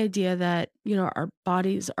explores the idea that, our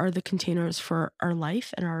bodies are the containers for our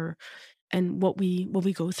life and what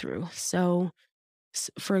we go through. So,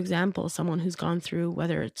 for example, someone who's gone through,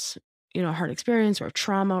 whether it's, a hard experience or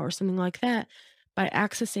trauma or something like that, by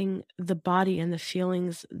accessing the body and the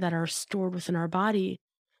feelings that are stored within our body,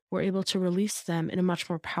 we're able to release them in a much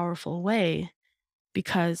more powerful way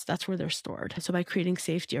because that's where they're stored. So by creating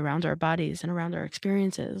safety around our bodies and around our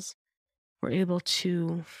experiences, we're able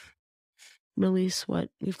to release what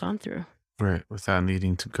we've gone through. Right, without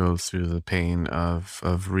needing to go through the pain of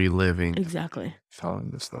reliving, Exactly. telling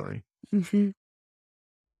the story. hmm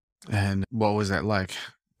And what was that like?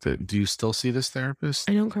 Do you still see this therapist?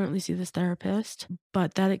 I don't currently see this therapist,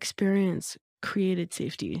 but that experience created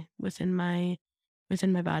safety within my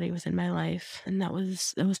body, within my life, and that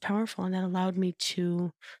was powerful, and that allowed me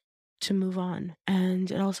to move on. And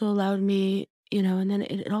it also allowed me, and then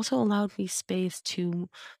it also allowed me space to,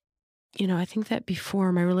 I think that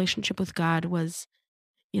before, my relationship with God was,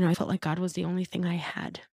 I felt like God was the only thing I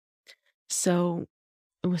had. So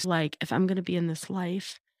it was like, if I'm going to be in this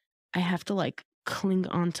life, I have to like cling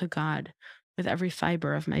on to God with every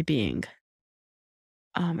fiber of my being.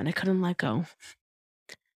 And I couldn't let go.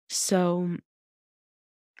 So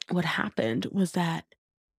what happened was that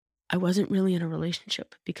I wasn't really in a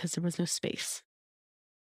relationship because there was no space.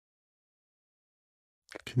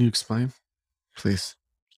 Can you explain, please?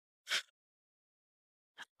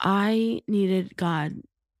 I needed God.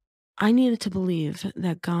 I needed to believe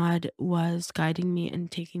that God was guiding me and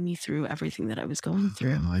taking me through everything that I was going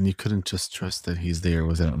through. And you couldn't just trust that he's there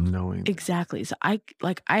without knowing. Exactly. So I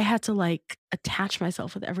had to like attach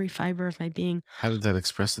myself with every fiber of my being. How did that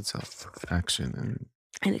express itself? Action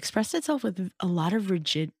And expressed itself with a lot of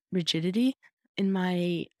rigidity in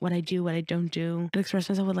my what I do, what I don't do. It expressed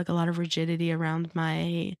myself with like a lot of rigidity around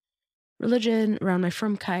my religion, around my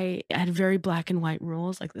Frumkeit. I had very black and white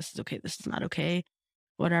rules, like this is okay, this is not okay.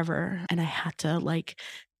 whatever. And I had to like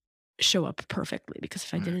show up perfectly, because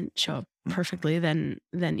if I Right. didn't show up perfectly, then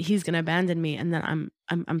he's gonna abandon me, and then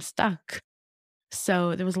I'm stuck.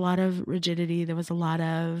 So there was a lot of rigidity, there was a lot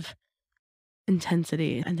of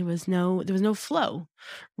intensity, and there was no flow,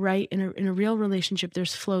 right? In a real relationship,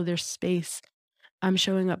 there's flow, there's space. I'm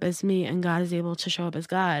showing up as me, and God is able to show up as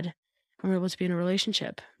God. And we're able to be in a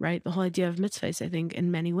relationship, right? The whole idea of mitzvahs, I think,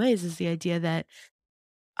 in many ways, is the idea that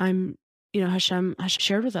I'm, Hashem has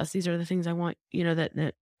shared with us, these are the things I want,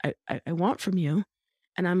 that I want from you,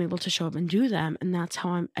 and I'm able to show up and do them, and that's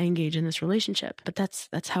how I engage in this relationship. But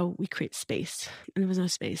that's how we create space. And there was no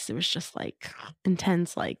space. There was just like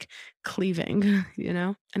intense, like cleaving,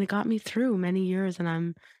 And it got me through many years, and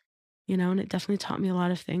and it definitely taught me a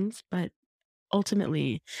lot of things. But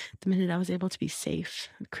ultimately, the minute I was able to be safe,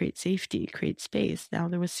 create safety, create space, now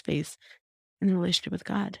there was space in the relationship with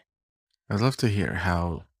God. I'd love to hear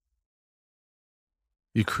how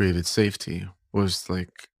you created safety.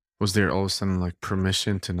 Was there all of a sudden like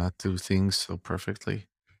permission to not do things so perfectly?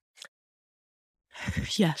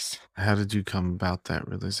 Yes. How did you come about that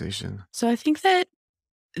realization? So I think that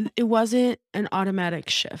it wasn't an automatic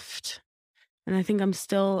shift. And I think I'm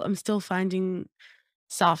still finding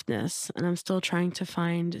softness, and I'm still trying to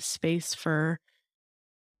find space for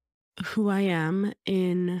who I am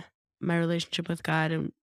in my relationship with God,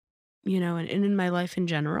 and in my life in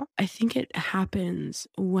general. I think it happens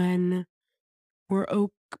when we're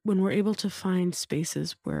o- when we're able to find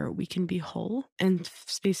spaces where we can be whole, and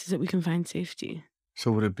spaces that we can find safety.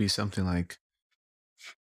 So would it be something like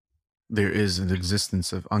there is an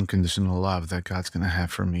existence of unconditional love that God's going to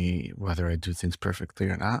have for me, whether I do things perfectly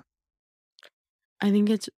or not? I think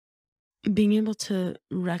it's being able to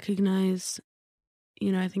recognize,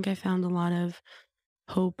 I think I found a lot of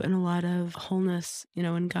hope and a lot of wholeness,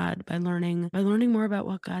 in God, by learning more about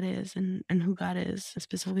what God is, and who God is,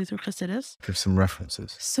 specifically through Chassidus. Give some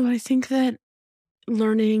references. So I think that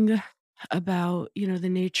learning about, the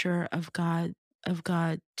nature of God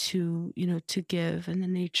to give, and the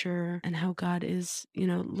nature and how God is,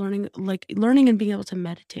 learning and being able to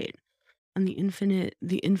meditate on the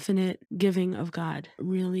infinite giving of God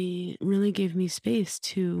really, really gave me space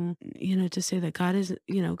to say that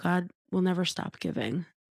God will never stop giving.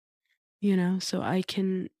 So I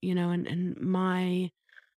can, and my,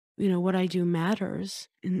 what I do matters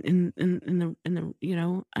in the,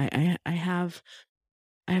 I have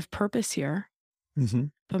purpose here, Hmm.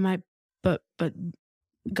 but but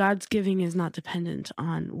God's giving is not dependent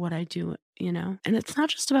on what I do, and it's not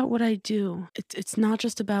just about what I do. It's not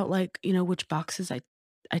just about, like, which boxes I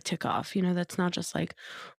tick off. That's not just like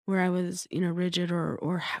where I was, rigid,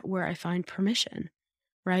 or where I find permission,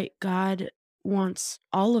 right? God wants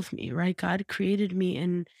all of me, right? God created me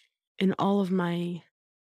in all of my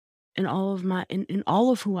in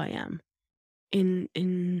all of who I am, in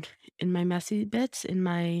my messy bits, in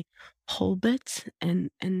my whole bits,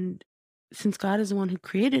 and since God is the one who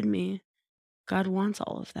created me, God wants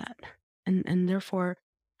all of that. And therefore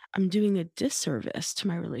I'm doing a disservice to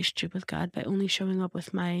my relationship with God by only showing up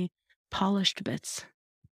with my polished bits.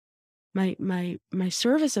 My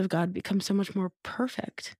service of God becomes so much more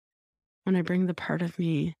perfect when I bring the part of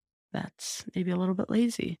me that's maybe a little bit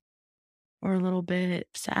lazy, or a little bit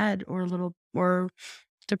sad, or a little or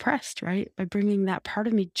depressed, right? By bringing that part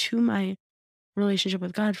of me to my relationship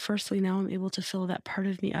with God, firstly, now I'm able to fill that part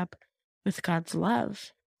of me up with God's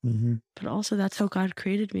love. Hmm. But also, that's how God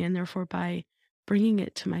created me. And therefore, by bringing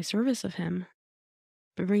it to my service of Him,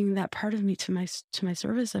 by bringing that part of me to my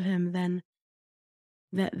service of Him, then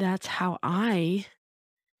that's how I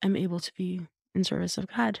am able to be in service of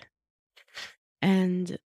God.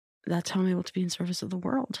 And that's how I'm able to be in service of the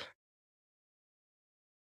world.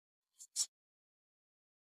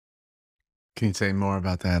 Can you say more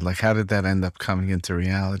about that? Like, how did that end up coming into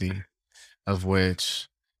reality, of which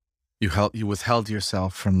you withheld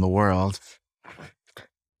yourself from the world,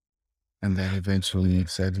 and then eventually you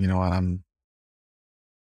said, you know what,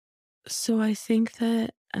 So I think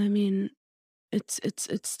that, I mean, it's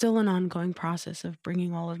still an ongoing process of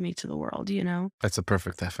bringing all of me to the world. that's a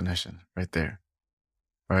perfect definition right there,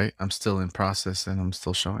 right? I'm still in process and I'm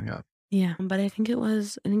still showing up. Yeah, but I think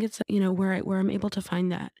it's where I'm able to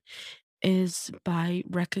find that is by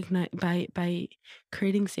recognize by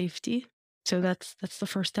creating safety. So that's the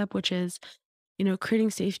first step, which is, creating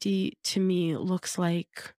safety to me looks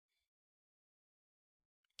like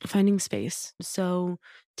finding space. So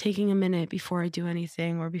taking a minute before I do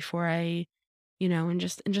anything, or before and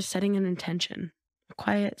just setting an intention, a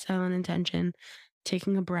quiet, silent intention,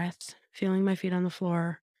 taking a breath, feeling my feet on the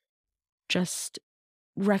floor, just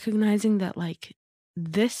recognizing that, like,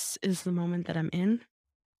 this is the moment that I'm in.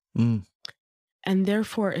 Mm. And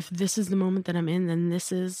therefore, if this is the moment that I'm in, then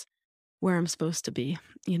this is where I'm supposed to be.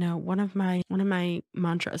 One of my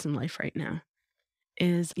mantras in life right now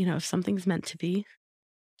is, if something's meant to be,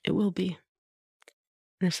 it will be.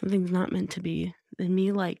 And if something's not meant to be, then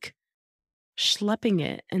me like schlepping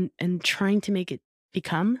it and trying to make it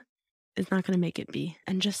become is not going to make it be.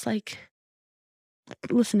 And just like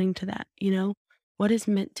listening to that, what is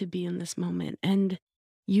meant to be in this moment. And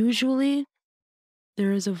usually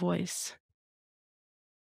there is a voice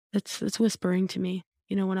that's whispering to me,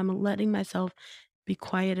 when I'm letting myself be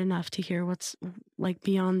quiet enough to hear what's like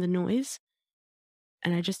beyond the noise.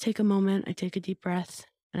 And I just take a moment, I take a deep breath,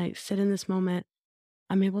 and I sit in this moment.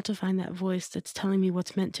 I'm able to find that voice that's telling me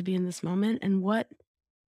what's meant to be in this moment and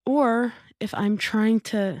or if I'm trying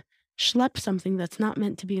to schlep something that's not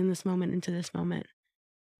meant to be in this moment into this moment.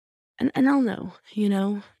 And I'll know,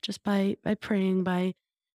 just by praying, by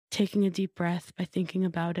taking a deep breath, by thinking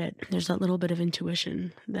about it. There's that little bit of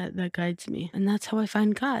intuition that guides me. And that's how I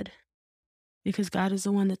find God, because God is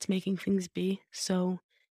the one that's making things be. So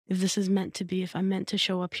if this is meant to be, if I'm meant to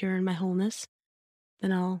show up here in my wholeness,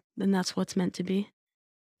 then that's what's meant to be.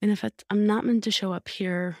 And if I'm not meant to show up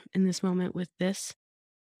here in this moment with this,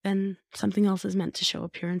 then something else is meant to show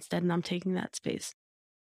up here instead, and I'm taking that space.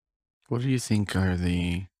 What do you think are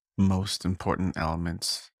the most important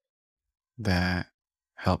elements that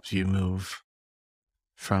helped you move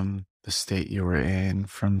from the state you were in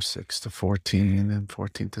from 6 to 14 and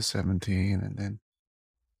 14 to 17 and then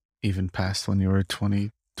even past when you were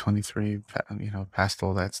 20, 23, past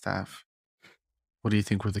all that stuff? What do you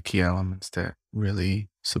think were the key elements that really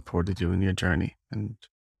supported you in your journey and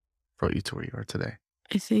brought you to where you are today?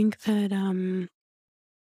 I think that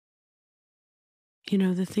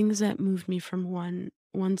the things that moved me from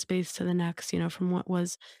one space to the next, from what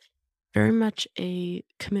was very much a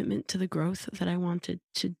commitment to the growth that I wanted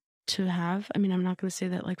to have. I mean, I'm not going to say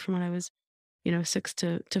that like from when I was 6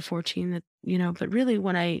 to 14, that but really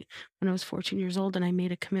when I was 14 years old and I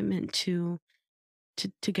made a commitment to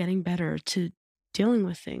getting better, to dealing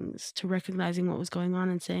with things, to recognizing what was going on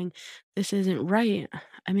and saying this isn't right.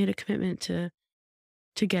 I made a commitment to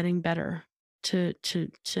getting better, to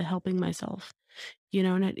helping myself.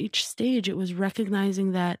 And at each stage it was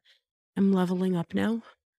recognizing that I'm leveling up now.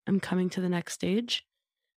 I'm coming to the next stage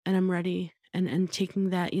and I'm ready, and taking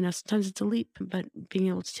that, sometimes it's a leap, but being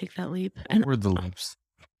able to take that leap. What And were the leaps?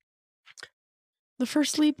 the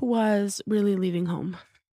first leap was really leaving home.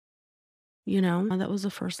 That was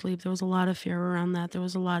the first leap. There was a lot of fear around that. There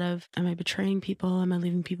was a lot of, am I betraying people? Am I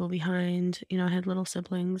leaving people behind? I had little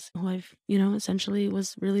siblings who I've, essentially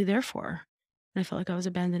was really there for. And I felt like I was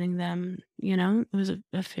abandoning them. It was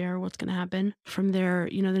a fear, what's going to happen. From there,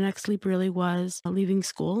 the next leap really was leaving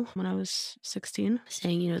school when I was 16,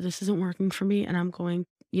 saying, this isn't working for me. And I'm going,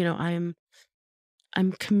 I'm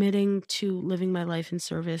committing to living my life in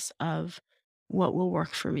service of what will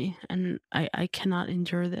work for me. And I cannot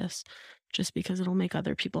endure this just because it'll make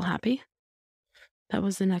other people happy. That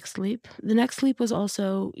was the next leap. The next leap was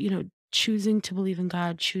also, choosing to believe in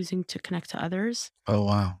God, choosing to connect to others. Oh,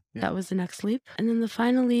 wow. Yeah. That was the next leap. And then the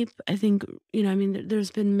final leap, I think,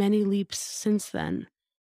 there's been many leaps since then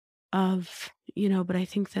but I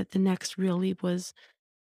think that the next real leap was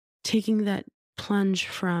taking that plunge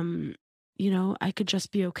from, I could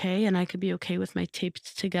just be okay and I could be okay with my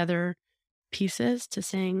taped together pieces, to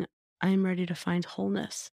saying, I'm ready to find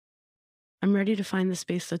wholeness. I'm ready to find the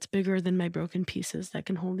space that's bigger than my broken pieces that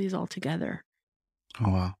can hold these all together. Oh,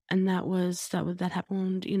 wow. And that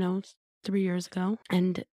happened, 3 years ago.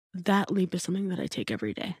 And that leap is something that I take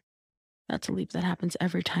every day. That's a leap that happens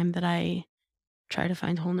every time that I try to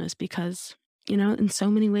find wholeness, because, in so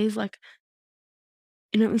many ways,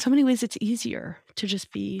 it's easier to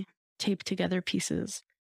just be taped together pieces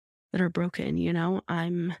that are broken.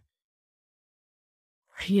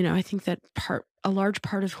 I think that a large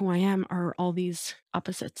part of who I am are all these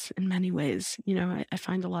opposites in many ways. I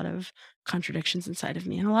find a lot of contradictions inside of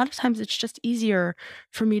me. And a lot of times it's just easier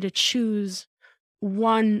for me to choose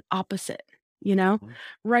one opposite.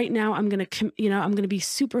 Right now I'm going to, I'm going to be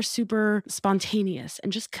super, super spontaneous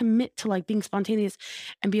and just commit to like being spontaneous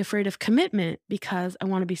and be afraid of commitment because I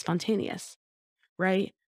want to be spontaneous.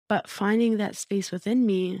 Right. But finding that space within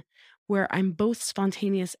me where I'm both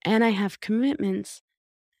spontaneous and I have commitments,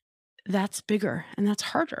 that's bigger and that's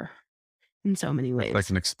harder in so many ways. Like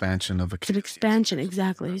an expansion of a It's an expansion,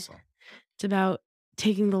 exactly. It's about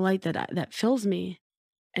taking the light that fills me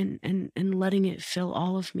and letting it fill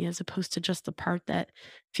all of me, as opposed to just the part that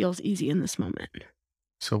feels easy in this moment.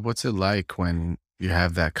 So what's it like when you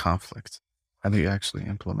have that conflict? How do you actually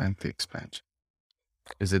implement the expansion?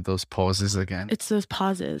 Is it those pauses again? It's those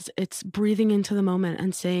pauses. It's breathing into the moment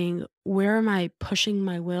and saying, where am I pushing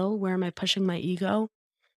my will? Where am I pushing my ego?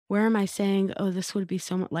 Where am I saying, oh, this would be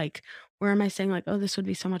so much like, where am I saying like, oh, this would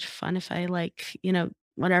be so much fun if I like,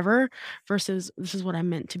 whatever, versus this is what I'm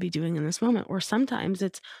meant to be doing in this moment. Or sometimes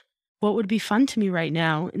it's what would be fun to me right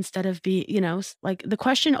now instead of like the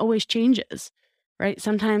question always changes, right?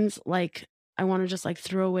 Sometimes like I want to just like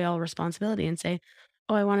throw away all responsibility and say,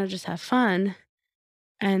 oh, I want to just have fun.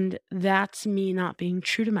 And that's me not being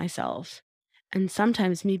true to myself. And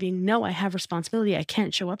sometimes me being, no, I have responsibility. I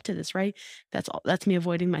can't show up to this, right? That's me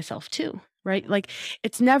avoiding myself too, right? Like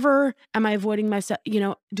it's never, am I avoiding myself?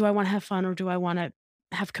 Do I want to have fun or do I want to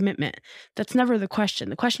have commitment? That's never the question.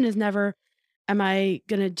 The question is never, am I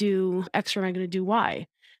going to do X or am I going to do Y?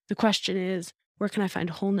 The question is, where can I find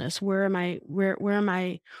wholeness? Where can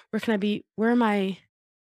I be, where am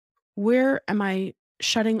I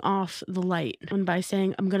shutting off the light? And by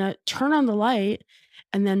saying, I'm going to turn on the light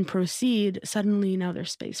and then proceed, suddenly now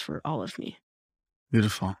there's space for all of me.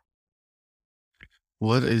 Beautiful.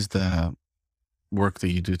 What is the work that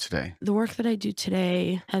you do today? The work that I do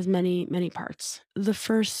today has many, many parts.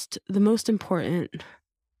 The most important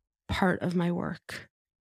part of my work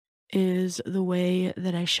is the way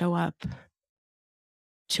that I show up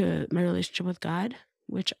to my relationship with God,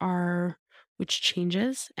 which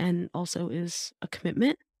changes and also is a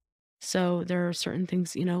commitment. So there are certain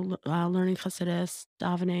things, learning Chassidus,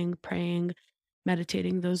 davening, praying,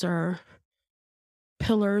 meditating. Those are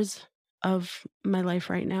pillars of my life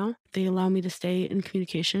right now. They allow me to stay in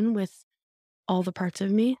communication with all the parts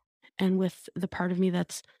of me and with the part of me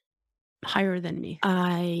that's higher than me.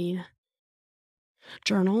 I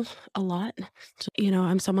journal a lot.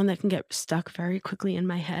 I'm someone that can get stuck very quickly in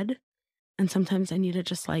my head. And sometimes I need to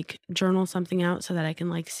just like journal something out so that I can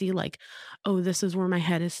like see like, oh, this is where my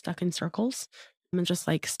head is stuck in circles. And just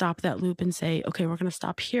like stop that loop and say, okay, we're going to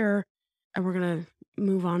stop here and we're going to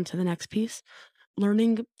move on to the next piece.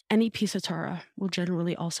 Learning any piece of Torah will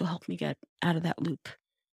generally also help me get out of that loop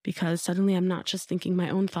because suddenly I'm not just thinking my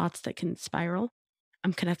own thoughts that can spiral.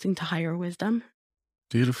 I'm connecting to higher wisdom.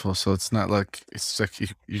 Beautiful. So it's not like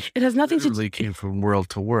you It has nothing to literally came from world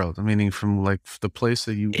to world. Meaning from like the place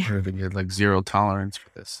that you were, you had like zero tolerance for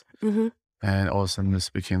this, and all of a sudden this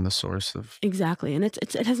became the source of. Exactly, and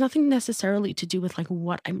it has nothing necessarily to do with like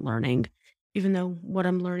what I'm learning, even though what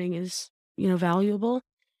I'm learning is valuable.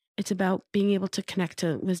 It's about being able to connect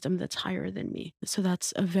to wisdom that's higher than me. So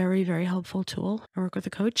that's a very, very helpful tool. I work with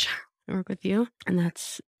a coach. I work with you, and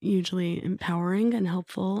that's hugely empowering and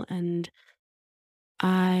helpful. And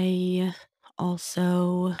I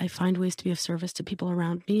find ways to be of service to people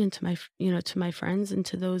around me and to my friends and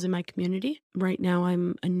to those in my community. Right now,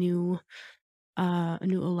 I'm a new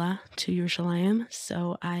Ola to Yerushalayim,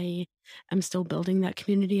 so I am still building that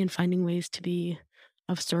community and finding ways to be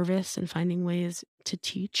of service and finding ways to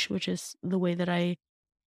teach, which is the way that I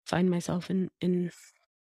find myself in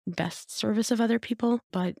best service of other people.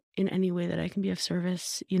 But in any way that I can be of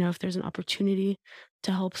service, if there's an opportunity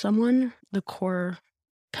to help someone, the core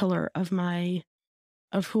pillar of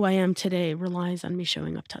who I am today relies on me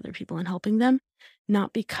showing up to other people and helping them,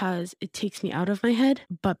 not because it takes me out of my head,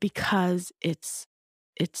 but because it's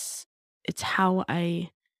how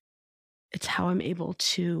I'm able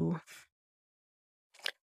to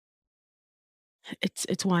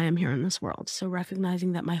it's why I'm here in this world. So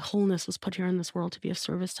recognizing that my wholeness was put here in this world to be of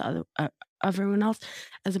service to everyone else,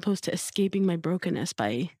 as opposed to escaping my brokenness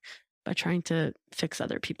by trying to fix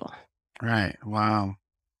other people. Right. Wow.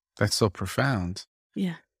 That's so profound.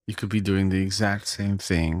 Yeah. You could be doing the exact same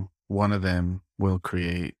thing. One of them will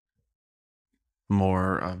create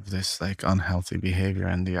more of this like unhealthy behavior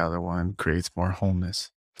and the other one creates more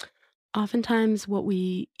wholeness. Oftentimes what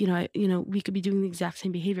we could be doing the exact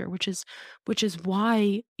same behavior, which is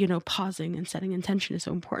why pausing and setting intention is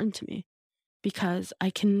so important to me, because I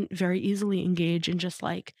can very easily engage in just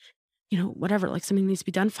like whatever, like something needs to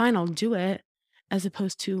be done, fine, I'll do it, as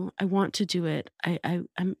opposed to I want to do it,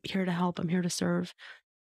 I'm here to help, I'm here to serve,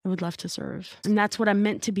 I would love to serve. And that's what I'm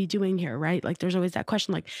meant to be doing here, right? Like there's always that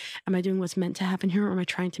question, like, am I doing what's meant to happen here, or am I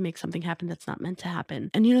trying to make something happen that's not meant to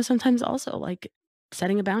happen? And sometimes also like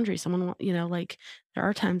setting a boundary. Someone, like there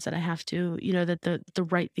are times that I have to, that the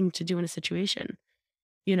right thing to do in a situation,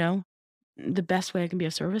 the best way I can be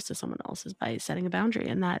of service to someone else is by setting a boundary.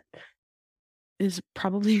 And that is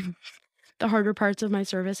probably the harder parts of my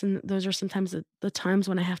service. And those are sometimes the times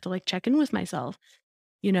when I have to like check in with myself.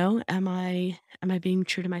 Am I being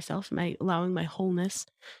true to myself? Am I allowing my wholeness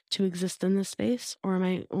to exist in this space? Or am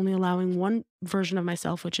I only allowing one version of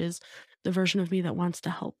myself, which is the version of me that wants to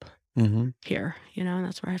help here, and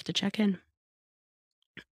that's where I have to check in.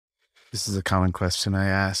 This is a common question I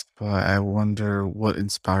ask, but I wonder what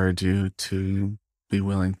inspired you to be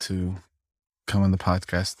willing to come on the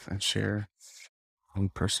podcast and share your own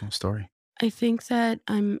personal story. I think that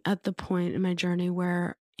I'm at the point in my journey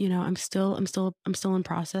where, I'm still in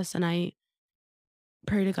process, and I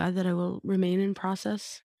pray to God that I will remain in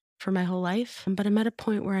process for my whole life. But I'm at a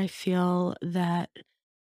point where I feel that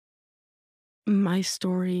my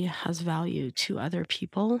story has value to other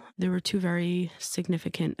people. There were two very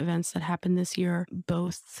significant events that happened this year,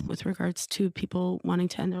 both with regards to people wanting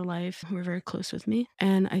to end their life who were very close with me.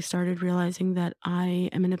 And I started realizing that I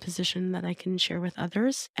am in a position that I can share with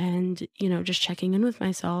others. And, just checking in with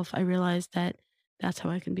myself, I realized that that's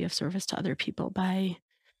how I can be of service to other people, by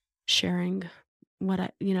sharing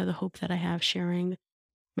the hope that I have. Sharing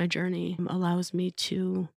my journey allows me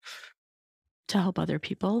to help other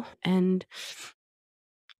people. And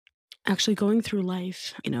actually going through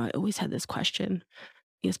life, I always had this question,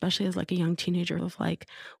 especially as like a young teenager, of like,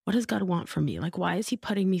 what does God want from me? Like, why is he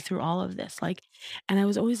putting me through all of this? Like, and I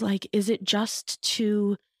was always like, is it just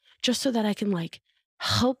so that I can like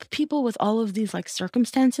help people with all of these like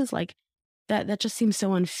circumstances? Like that just seems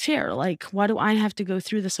so unfair. Like, why do I have to go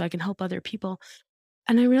through this so I can help other people?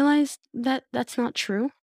 And I realized that that's not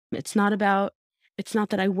true. It's not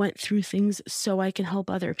that I went through things so I can help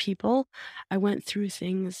other people. I went through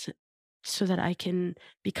things so that I can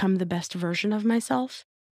become the best version of myself.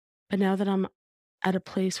 But now that I'm at a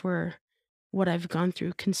place where what I've gone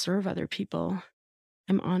through can serve other people,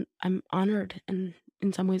 I'm honored and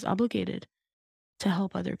in some ways obligated to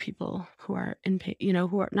help other people who are in pain,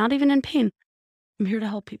 who are not even in pain. I'm here to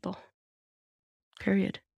help people.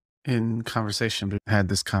 Period. In conversation, we had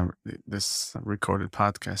this recorded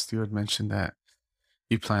podcast. You had mentioned that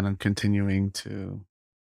you plan on continuing to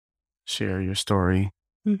share your story.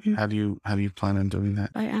 Mhm. How do you plan on doing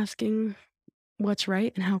that? By asking what's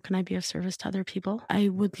right and how can I be of service to other people. I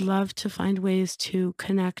would love to find ways to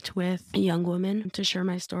connect with young women, to share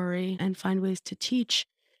my story, and find ways to teach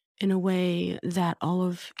in a way that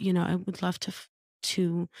I would love to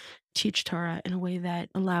teach Torah in a way that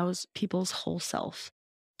allows people's whole self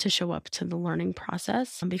to show up to the learning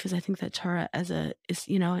process. Because I think that Torah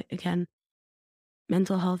again,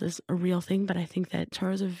 mental health is a real thing, but I think that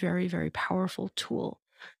Torah is a very, very powerful tool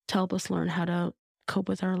to help us learn how to cope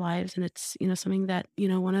with our lives. And it's, something that,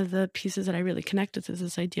 one of the pieces that I really connect with is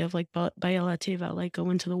this idea of like Ba'el Teva, like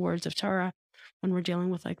go into the words of Torah when we're dealing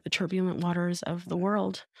with like the turbulent waters of the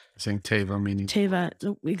world. Saying Teva meaning Teva,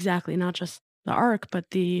 exactly, not just the ark, but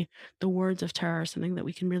the words of Torah are something that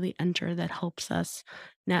we can really enter that helps us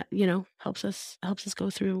helps us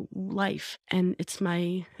go through life. And it's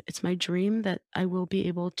my dream that I will be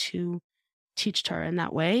able to teach Torah in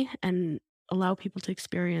that way and allow people to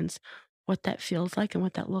experience what that feels like and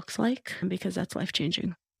what that looks like, because that's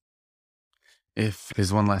life-changing. If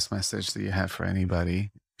there's one last message that you have for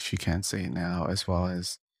anybody, if you can't say it now, as well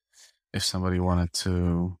as if somebody wanted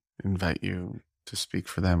to invite you to speak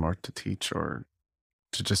for them or to teach or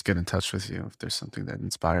to just get in touch with you, if there's something that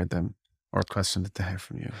inspired them or a question that they have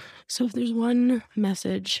from you. So if there's one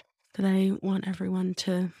message that I want everyone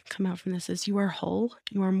to come out from this, is you are whole.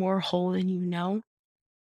 You are more whole than you know.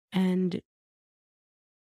 And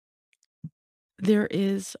there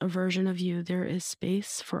is a version of you, there is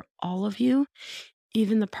space for all of you,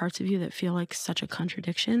 even the parts of you that feel like such a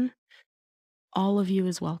contradiction. All of you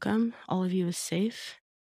is welcome. All of you is safe.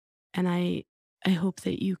 And I hope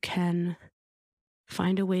that you can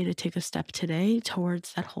find a way to take a step today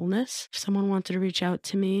towards that wholeness. If someone wanted to reach out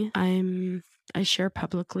to me, I share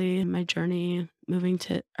publicly my journey moving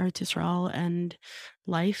to Eretz Yisrael and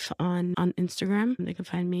life on Instagram. They can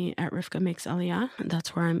find me at Rivka Makes Aliyah.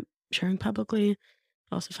 That's where I'm sharing publicly.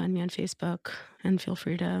 Also find me on Facebook, and feel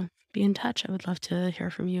free to be in touch. I would love to hear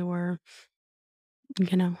from you or,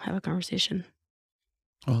 have a conversation.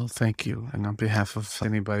 Well, thank you. And on behalf of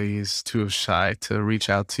anybody who's too shy to reach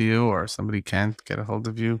out to you or somebody can't get a hold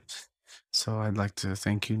of you, so I'd like to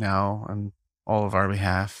thank you now on all of our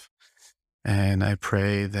behalf. And I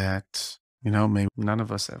pray that, maybe none of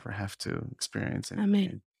us ever have to experience it.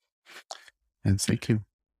 Amen. And thank you.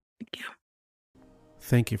 Thank you.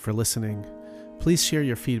 Thank you for listening. Please share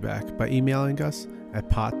your feedback by emailing us at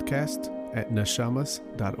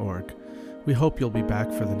podcast@neshamas.org. We hope you'll be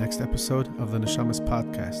back for the next episode of the Neshamas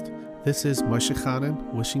podcast. This is Moshe Chanan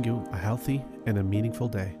wishing you a healthy and a meaningful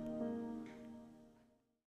day.